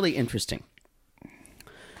 this is really interesting.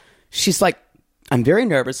 She's like, I'm very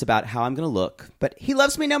nervous about how I'm going to look, but he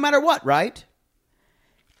loves me no matter what, right?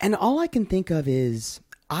 And all I can think of is,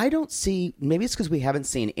 I don't see, maybe it's because we haven't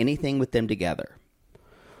seen anything with them together.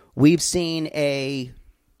 We've seen a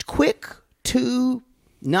quick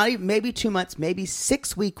maybe 2 months, maybe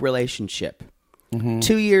 6-week relationship. Mm-hmm.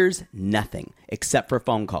 2 years, nothing, except for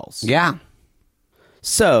phone calls. Yeah.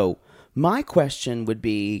 So, my question would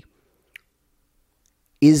be,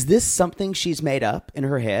 is this something she's made up in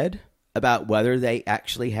her head about whether they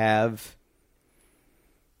actually have?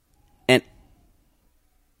 And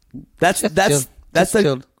that's a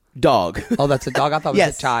dog. Oh, that's a dog. I thought it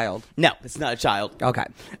was a child. No, it's not a child. Okay.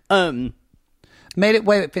 Finish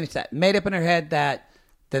that. Made up in her head that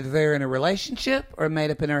they're in a relationship, or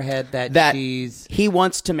made up in her head that he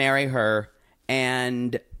wants to marry her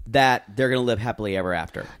and that they're going to live happily ever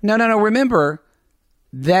after. No. Remember,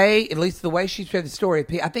 at least the way she shared the story,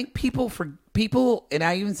 I think people, and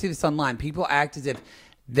I even see this online, people act as if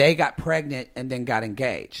they got pregnant and then got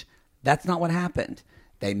engaged. That's not what happened.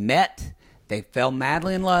 They met. They fell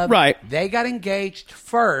madly in love. Right. They got engaged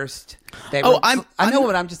first.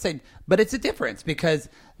 I'm just saying, but it's a difference because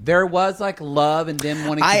there was like love and them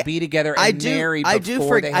wanting to be together and marry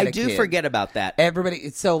before they had a kid. I do forget about that. Everybody.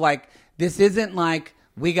 So like, this isn't like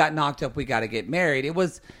we got knocked up, we got to get married. It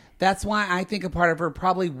was. That's why I think a part of her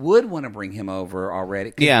probably would want to bring him over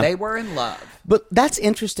already. Because they were in love. But that's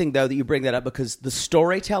interesting, though, that you bring that up because the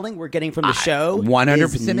storytelling we're getting from the show 100%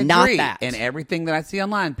 is not agree. that. And everything that I see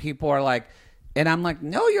online, people are like, and I'm like,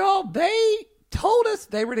 no, y'all, they told us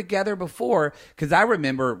they were together before. Because I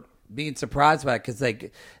remember being surprised by it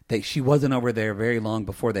because she wasn't over there very long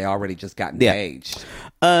before they already just got engaged.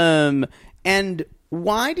 Yeah. And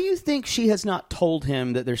why do you think she has not told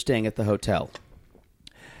him that they're staying at the hotel?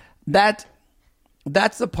 That's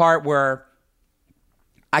the part where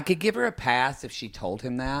I could give her a pass if she told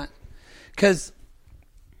him that. Because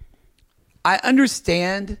I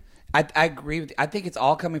understand. I agree with you. I think it's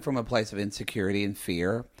all coming from a place of insecurity and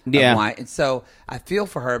fear. Yeah. And so I feel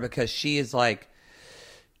for her because she is like,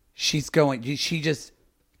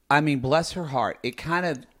 bless her heart. It kind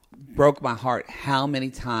of broke my heart how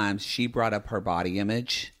many times she brought up her body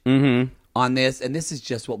image. Mm-hmm. On this, and this is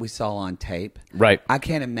just what we saw on tape. Right. I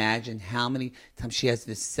can't imagine how many times she has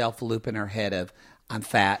this self loop in her head of, I'm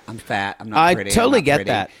fat, I'm not pretty. I totally get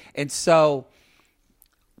that. And so,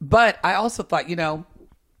 but I also thought,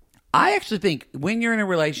 I actually think when you're in a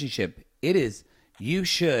relationship, you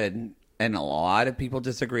should, and a lot of people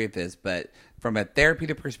disagree with this, but from a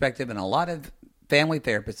therapeutic perspective, and a lot of family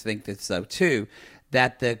therapists think this so too,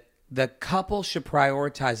 that the couple should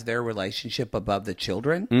prioritize their relationship above the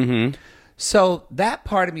children. Mm-hmm. So that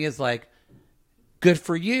part of me is like, good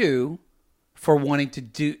for you for wanting to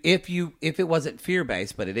do, if it wasn't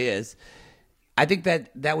fear-based, but it is, I think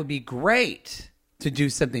that would be great to do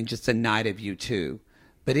something just a night of you two.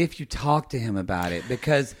 But if you talk to him about it,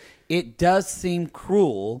 because it does seem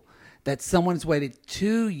cruel that someone's waited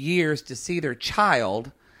 2 years to see their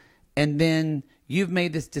child, and then you've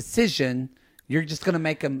made this decision, you're just going to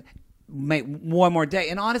make them make one more day.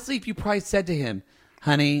 And honestly, if you probably said to him,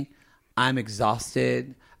 honey, I'm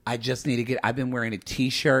exhausted. I just need to I've been wearing a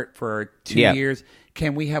T-shirt for 2 years.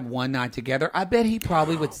 Can we have one night together? I bet he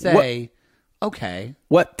probably would say, okay.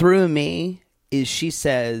 What threw me is she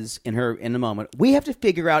says in the moment, we have to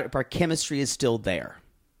figure out if our chemistry is still there.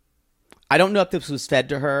 I don't know if this was fed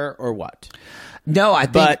to her or what. No,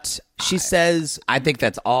 but she says, I think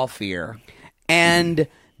that's all fear. And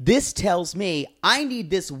this tells me I need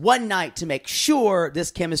this one night to make sure this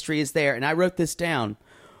chemistry is there. And I wrote this down.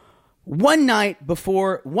 One night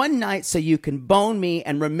so you can bone me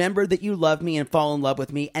and remember that you love me and fall in love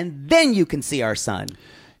with me, and then you can see our son.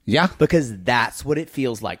 Yeah. Because that's what it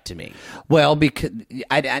feels like to me. Well, because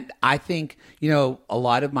I think, a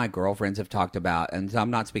lot of my girlfriends have talked about, and I'm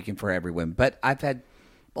not speaking for everyone, but I've had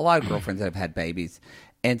a lot of girlfriends that have had babies,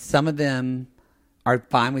 and some of them are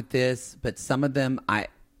fine with this, but some of them,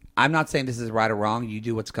 I'm not saying this is right or wrong. You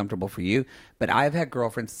do what's comfortable for you, but I've had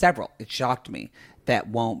girlfriends, several, it shocked me, that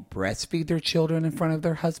won't breastfeed their children in front of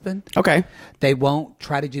their husband. Okay. They won't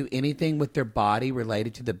try to do anything with their body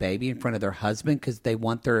related to the baby in front of their husband because they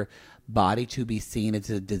want their body to be seen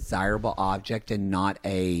as a desirable object and not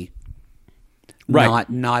a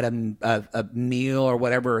not a meal or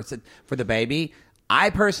whatever for the baby.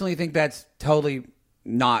 I personally think that's totally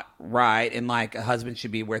not right, and like a husband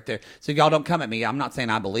should be worth there. So y'all don't come at me. I'm not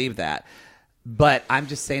saying I believe that. But I'm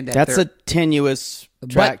just saying that's a tenuous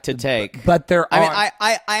track to take. But there are.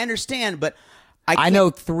 I understand, but I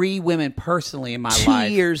know 3 women personally in my life.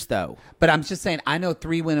 2 years though. But I'm just saying I know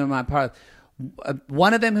 3 women in my life.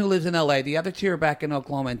 One of them who lives in LA. The other 2 are back in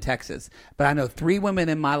Oklahoma and Texas. But I know 3 women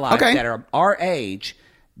in my life that are our age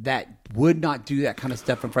that would not do that kind of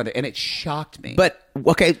stuff in front of, and it shocked me. But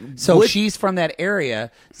okay, so she's from that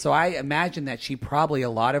area. So I imagine that she probably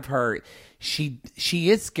a lot of her. She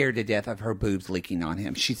is scared to death of her boobs leaking on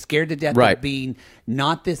him. She's scared to death of being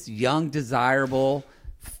not this young, desirable,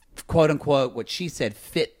 quote unquote, what she said,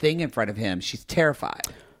 fit thing in front of him. She's terrified.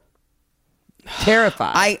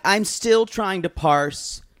 Terrified. I'm still trying to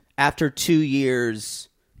parse after 2 years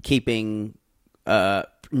keeping,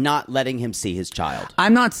 not letting him see his child.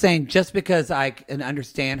 I'm not saying just because I can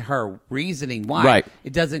understand her reasoning why,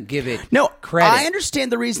 it doesn't give it credit. I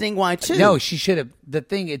understand the reasoning why too. No, she should have. The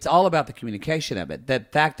thing, it's all about the communication of it. The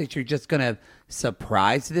fact that you're just going to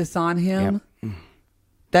surprise this on him,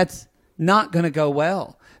 that's not going to go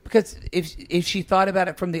well. Because if she thought about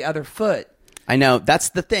it from the other foot. I know, that's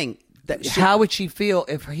the thing. How would she feel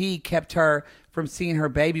if he kept her from seeing her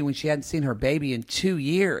baby when she hadn't seen her baby in 2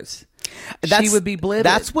 years? She would be livid.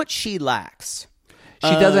 That's what she lacks. She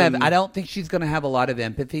doesn't have. I don't think she's going to have a lot of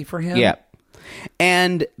empathy for him. Yeah,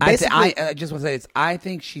 and I just want to say this. I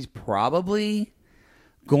think she's probably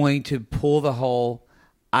going to pull the whole.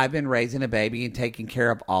 I've been raising a baby and taking care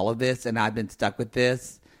of all of this, and I've been stuck with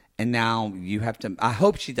this, and now you have to. I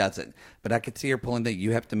hope she doesn't, but I could see her pulling that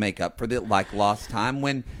you have to make up for the lost time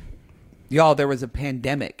when, y'all, there was a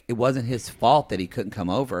pandemic. It wasn't his fault that he couldn't come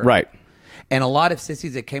over. Right. And a lot of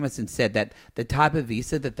sissies that came us and said that the type of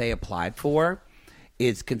visa that they applied for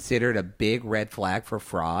is considered a big red flag for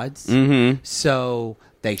frauds. Mm-hmm. So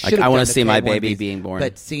they should have I want to see my baby being born.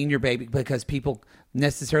 But seeing your baby, because people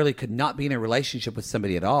necessarily could not be in a relationship with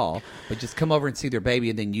somebody at all, but just come over and see their baby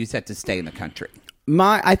and then use that to stay in the country.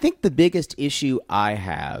 I think the biggest issue I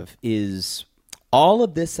have is all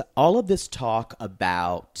of this talk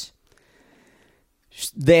about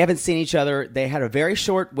they haven't seen each other. They had a very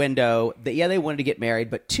short window. They wanted to get married,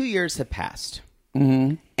 but 2 years have passed.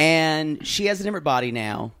 Mm-hmm. And she has a different body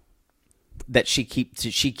now that she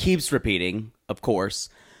keeps repeating, of course.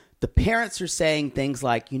 The parents are saying things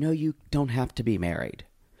like, you don't have to be married.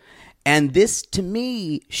 And this, to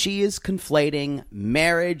me, she is conflating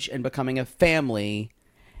marriage and becoming a family.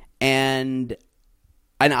 And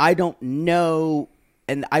I don't know,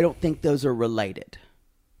 and I don't think those are related.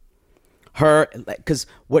 Because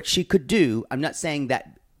what she could do, I'm not saying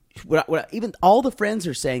that, even all the friends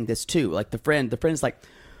are saying this too. Like the friend's like,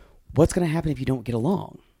 what's going to happen if you don't get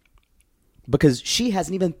along? Because she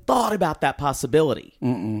hasn't even thought about that possibility.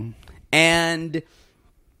 Mm-mm. And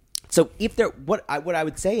so what I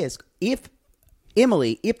would say is, if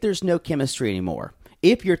there's no chemistry anymore,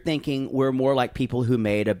 if you're thinking we're more like people who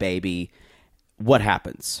made a baby, what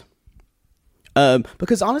happens?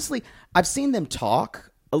 Because honestly, I've seen them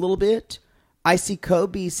talk a little bit. I see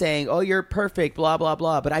Kobe saying, "Oh, you're perfect," blah blah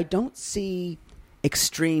blah, but I don't see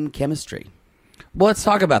extreme chemistry. Well, let's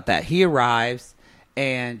talk about that. He arrives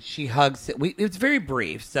and she hugs it. It's very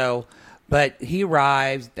brief, but he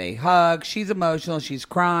arrives, they hug, she's emotional, she's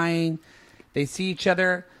crying, they see each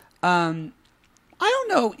other. I don't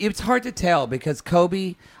know. It's hard to tell because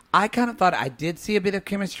Kobe, I kind of thought I did see a bit of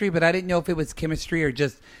chemistry, but I didn't know if it was chemistry or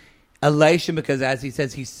just elation because, as he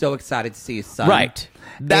says, he's so excited to see his son. Right.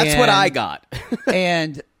 That's what I got.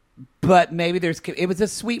 But maybe it was a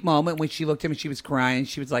sweet moment when she looked at him and she was crying.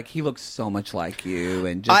 She was like, he looks so much like you.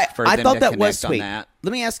 And just for I them thought to that connect was on sweet. that.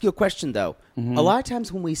 Let me ask you a question, though. Mm-hmm. A lot of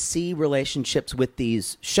times when we see relationships with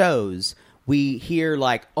these shows, we hear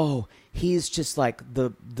like, oh, he's just like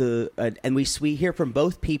and we hear from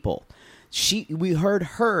both people. We heard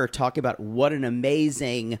her talk about what an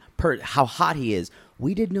amazing how hot he is.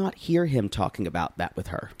 We did not hear him talking about that with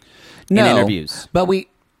her in interviews. But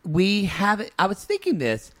we have. I was thinking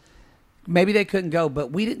this. Maybe they couldn't go,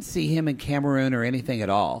 but we didn't see him in Cameroon or anything at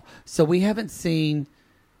all. So we haven't seen.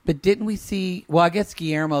 But didn't we see? Well, I guess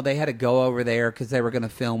Guillermo, they had to go over there because they were going to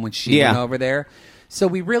film when she went over there. So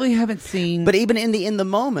we really haven't seen. But even in the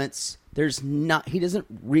moments, there's not. He doesn't.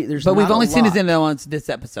 There's. But not we've only seen his lot. in the moments this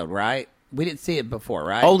episode, right? We didn't see it before,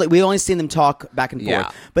 right? We've only seen them talk back and forth.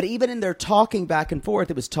 Yeah. But even in their talking back and forth,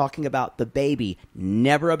 it was talking about the baby,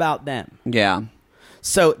 never about them. Yeah.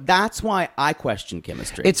 So that's why I question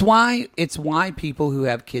chemistry. It's why people who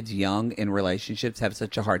have kids young in relationships have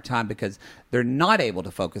such a hard time because they're not able to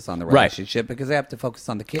focus on the relationship because they have to focus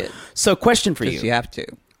on the kid. So question for you. Because you have to.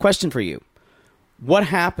 Question for you. What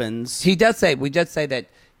happens? We did say that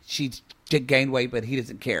she gained weight, but he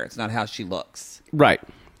doesn't care. It's not how she looks. Right.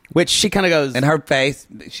 Which she kind of goes... And her face,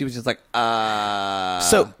 she was just like,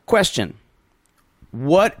 So, question.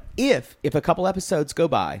 What if a couple episodes go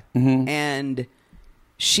by and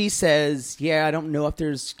she says, yeah, I don't know if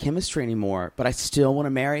there's chemistry anymore, but I still want to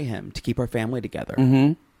marry him to keep our family together.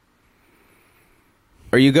 Mm-hmm.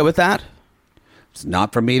 Are you good with that? It's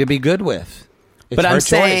not for me to be good with. It's But her I'm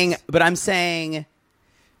saying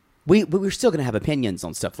we're still going to have opinions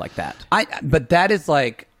on stuff like that. But that is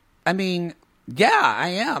like, I mean... Yeah, I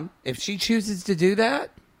am. If she chooses to do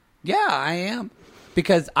that, yeah, I am.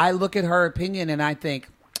 Because I look at her opinion and I think,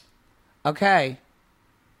 okay,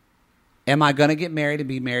 am I going to get married and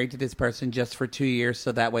be married to this person just for 2 years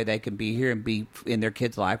so that way they can be here and be in their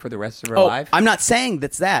kid's life for the rest of her life? I'm not saying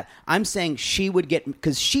that's that. I'm saying she would get,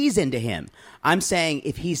 because she's into him. I'm saying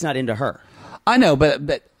if he's not into her. I know,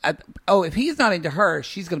 but if he's not into her,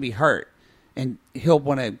 she's going to be hurt and he'll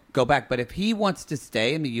want to go back. But if he wants to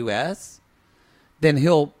stay in the U.S., then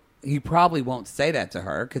he probably won't say that to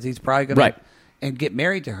her because he's probably going to and get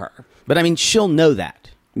married to her. But I mean, she'll know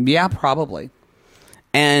that. Yeah, probably.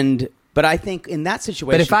 But I think in that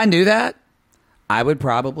situation, but if I knew that, I would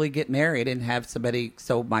probably get married and have somebody.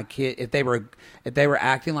 So my kid, if they were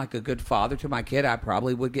acting like a good father to my kid, I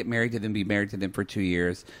probably would get married to them, be married to them for 2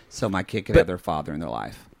 years, so my kid could have their father in their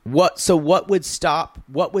life. What would stop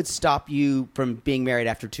you from being married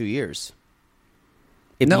after 2 years?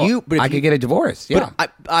 I could get a divorce. Yeah,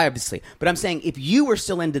 I obviously. But I'm saying if you were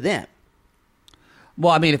still into them.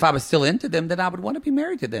 Well, I mean, if I was still into them, then I would want to be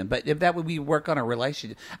married to them. But if that would be work on a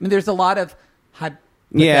relationship, I mean, there's a lot of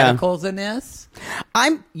hypotheticals in this.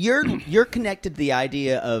 You're connected to the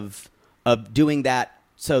idea of doing that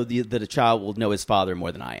so that a child will know his father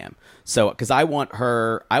more than I am. So because I want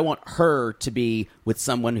her to be with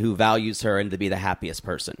someone who values her and to be the happiest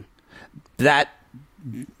person.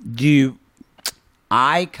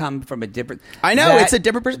 I come from a different... I know, it's a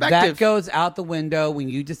different perspective. That goes out the window when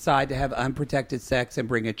you decide to have unprotected sex and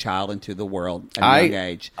bring a child into the world at a young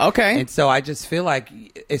age. Okay. And so I just feel like,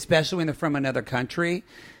 especially when they're from another country,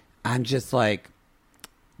 I'm just like...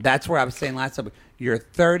 That's where I was saying last time. You're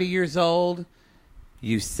 30 years old.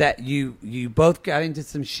 You both got into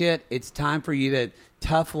some shit. It's time for you to...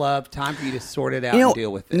 Tough love, time for you to sort it out and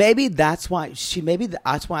deal with it. Maybe that's why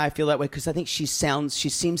I feel that way, because I think she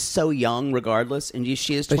seems so young regardless, and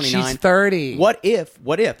she is 29. But she's 30. What if,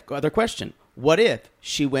 other question, what if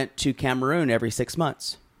she went to Cameroon every 6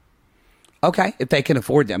 months? Okay, if they can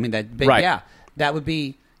afford it. I mean, right. That would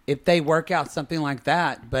be, if they work out something like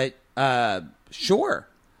that, but sure.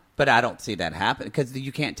 But I don't see that happen because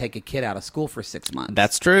you can't take a kid out of school for 6 months.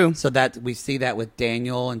 That's true. So that we see that with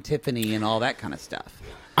Daniel and Tiffany and all that kind of stuff.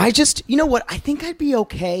 You know what? I think I'd be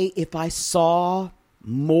okay if I saw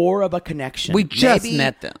more of a connection. We just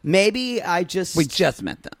met them. We just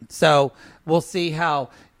met them. So we'll see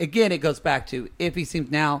how, again, it goes back to if he's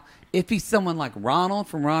someone like Ronald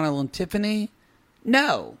from Ronald and Tiffany,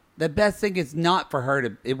 no. the best thing is not for her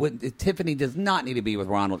to. Tiffany does not need to be with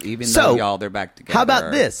Ronald, even though y'all they're back together. How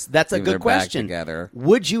about this? That's a Even good they're back question. together.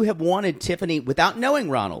 Would you have wanted Tiffany, without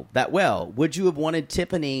knowing Ronald that well, would you have wanted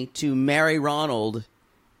Tiffany to marry Ronald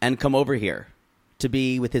and come over here to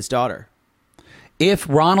be with his daughter? If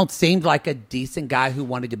Ronald seemed like a decent guy who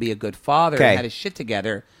wanted to be a good father Okay. and had his shit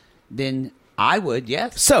together, then I would,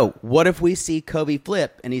 yes. So, what if we see Kobe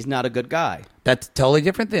flip and he's not a good guy? That's totally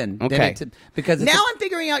different then. Okay. Then it's because Now I'm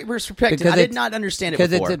figuring out your perspective. I did not understand it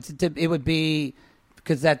before. Because it would be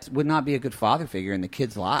because that would not be a good father figure in the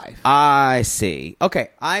kid's life. I see. Okay,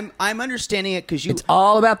 I'm understanding it because you. It's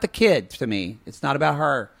all about the kid to me. It's not about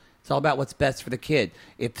her. It's all about what's best for the kid.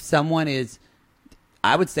 If someone is,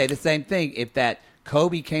 I would say the same thing. If that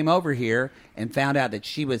Kobe came over here and found out that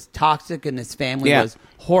she was toxic and this family was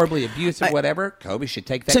horribly abusive, whatever, Kobe should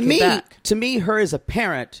take that kid back. To me, her as a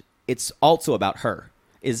parent, it's also about her.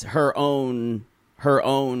 Is her own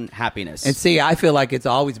happiness. And see, I feel like it's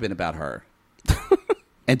always been about her.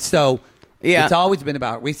 And so it's always been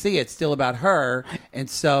about, we see it's still about her. And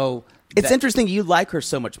so it's interesting you like her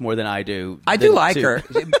so much more than I do. I do like her.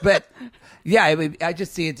 But yeah, I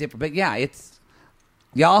just see it different. But yeah, it's,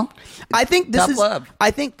 y'all, I think this tough is love.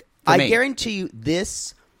 I think For I me. guarantee you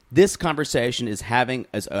this conversation is happening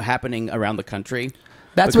around the country.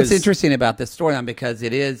 That's what's interesting about this storyline, because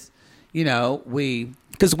it is,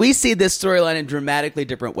 because we see this storyline in dramatically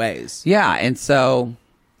different ways. Yeah, and so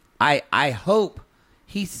I hope.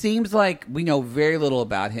 He seems like we know very little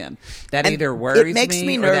about him. That And either worries it makes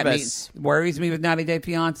me or that nervous. worries me with 90 Day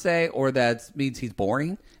Fiancé, or that means he's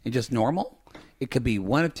boring and just normal. It could be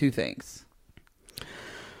one of two things.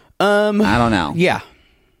 I don't know. Yeah,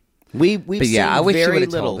 we've But yeah, seen I wish she very would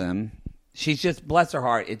have little. told him. She's just, bless her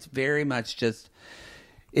heart, it's very much just,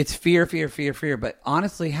 it's fear. But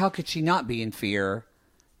honestly, how could she not be in fear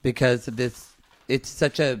because of this? It's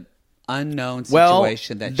such a unknown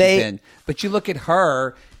situation that she's in. But you look at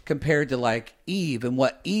her compared to like Eve and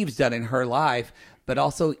what Eve's done in her life, but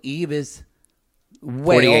also Eve is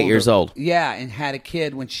way 48 older. years old. Yeah, and had a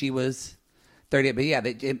kid when she was 38. But yeah,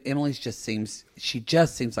 Emily's just seems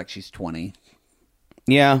like she's 20.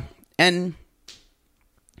 Yeah, and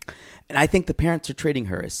I think the parents are treating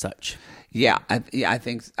her as such. Yeah, I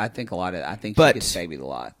think a lot of. I think But- she gets babied a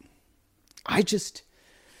lot. I just,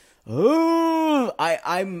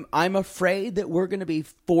 I'm afraid that we're going to be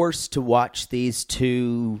forced to watch these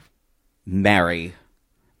two marry.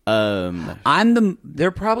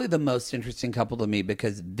 They're probably the most interesting couple to me,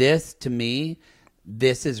 because this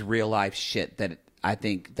is real life shit that I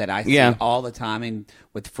think that I see all the time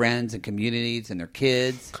with friends and communities and their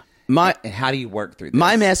kids. And how do you work through this?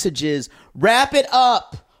 My message is wrap it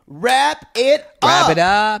up. Wrap it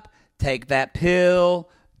up. Take that pill.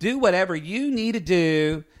 Do whatever you need to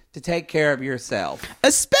do to take care of yourself.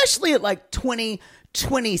 Especially at like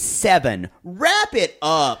 2027. Wrap it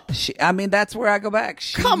up. That's where I go back.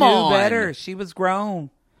 She Come knew on. better. She was grown.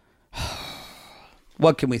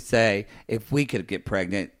 What can we say? If we could get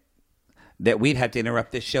pregnant, that we'd have to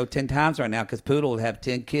interrupt this show 10 times right now, because Poodle would have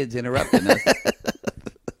 10 kids interrupting us.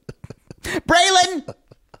 Braylon,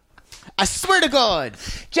 I swear to God.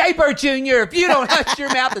 Jay Bird Jr., if you don't hush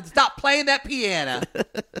your mouth and stop playing that piano.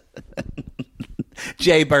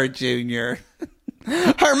 Jay Bird Jr.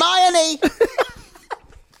 Hermione.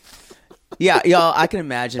 Yeah, y'all, I can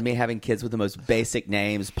imagine me having kids with the most basic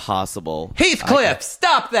names possible. Heathcliff,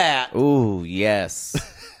 stop that. Ooh, yes.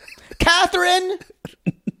 Catherine,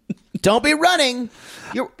 don't be running.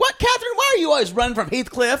 What, Catherine? Why are you always running from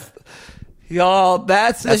Heathcliff? Y'all,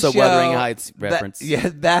 that's the show. That's a Wuthering Heights reference.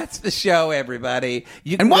 That's the show, everybody.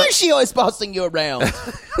 And why is she always bossing you around?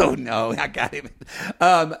 Oh, no, I got him.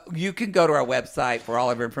 You can go to our website for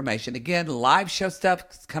all of our information. Again, live show stuff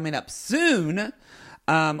is coming up soon.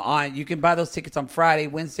 You can buy those tickets on Friday.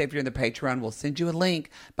 Wednesday, if you're in the Patreon, we'll send you a link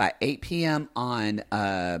by 8 p.m. on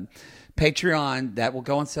Patreon. That will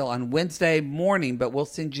go on sale on Wednesday morning, but we'll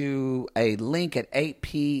send you a link at 8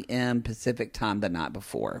 p.m. Pacific time the night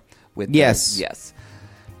before. Yes.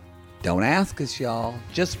 Don't ask us, y'all.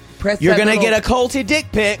 Just press. You're gonna get a culty dick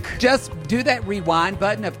pic. Just do that rewind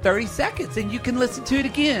button of 30 seconds, and you can listen to it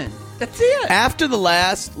again. That's it. After the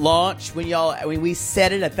last launch, when we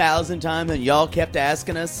said it 1,000 times, and y'all kept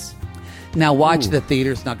asking us. Now watch the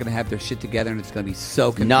theater's not going to have their shit together, and it's going to be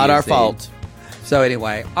so confusing. Not our fault. So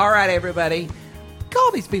anyway, all right, everybody. Call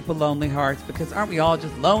these people lonely hearts, because aren't we all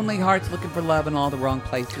just lonely hearts looking for love in all the wrong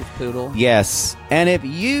places, Poodle? Yes. And if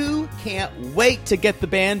you can't wait to get the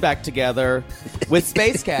band back together with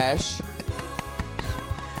Space Cash,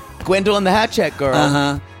 Gwendolyn the Hat Check Girl,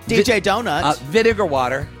 DJ Donut, Vinegar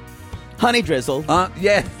Water, Honey Drizzle,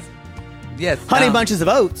 yes, Yes. Honey Bunches of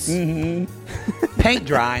Oats. Paint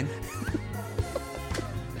drying.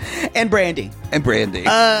 And brandy. And brandy.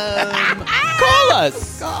 Call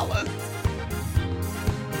us. Call us.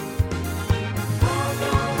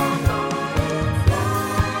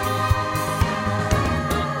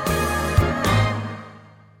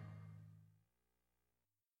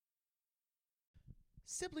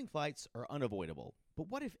 Sibling fights are unavoidable, but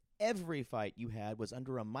what if every fight you had was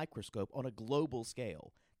under a microscope on a global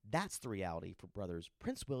scale? That's the reality for brothers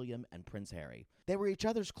Prince William and Prince Harry. They were each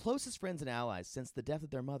other's closest friends and allies since the death of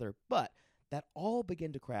their mother, but that all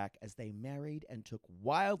began to crack as they married and took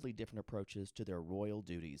wildly different approaches to their royal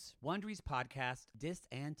duties. Wondery's podcast, Dis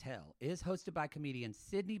and Tell, is hosted by comedians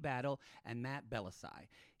Sydney Battle and Matt Belisai.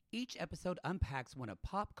 Each episode unpacks one of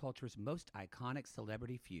pop culture's most iconic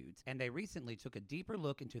celebrity feuds, and they recently took a deeper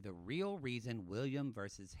look into the real reason William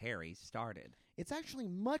versus Harry started. It's actually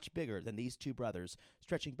much bigger than these two brothers,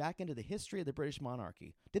 stretching back into the history of the British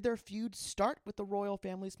monarchy. Did their feud start with the royal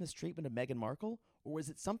family's mistreatment of Meghan Markle, or was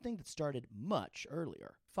it something that started much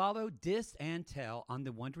earlier? Follow Dis and Tell on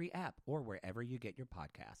the Wondery app or wherever you get your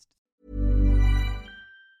podcasts.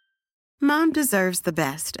 Mom deserves the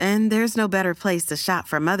best, and there's no better place to shop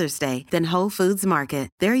for Mother's Day than Whole Foods Market.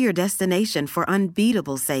 They're your destination for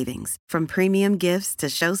unbeatable savings, from premium gifts to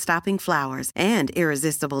show-stopping flowers and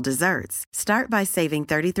irresistible desserts. Start by saving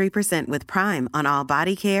 33% with Prime on all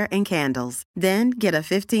body care and candles. Then get a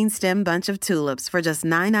 15-stem bunch of tulips for just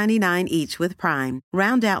 $9.99 each with Prime.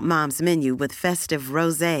 Round out Mom's menu with festive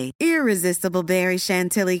rosé, irresistible berry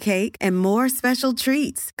chantilly cake, and more special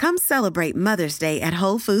treats. Come celebrate Mother's Day at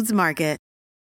Whole Foods Market.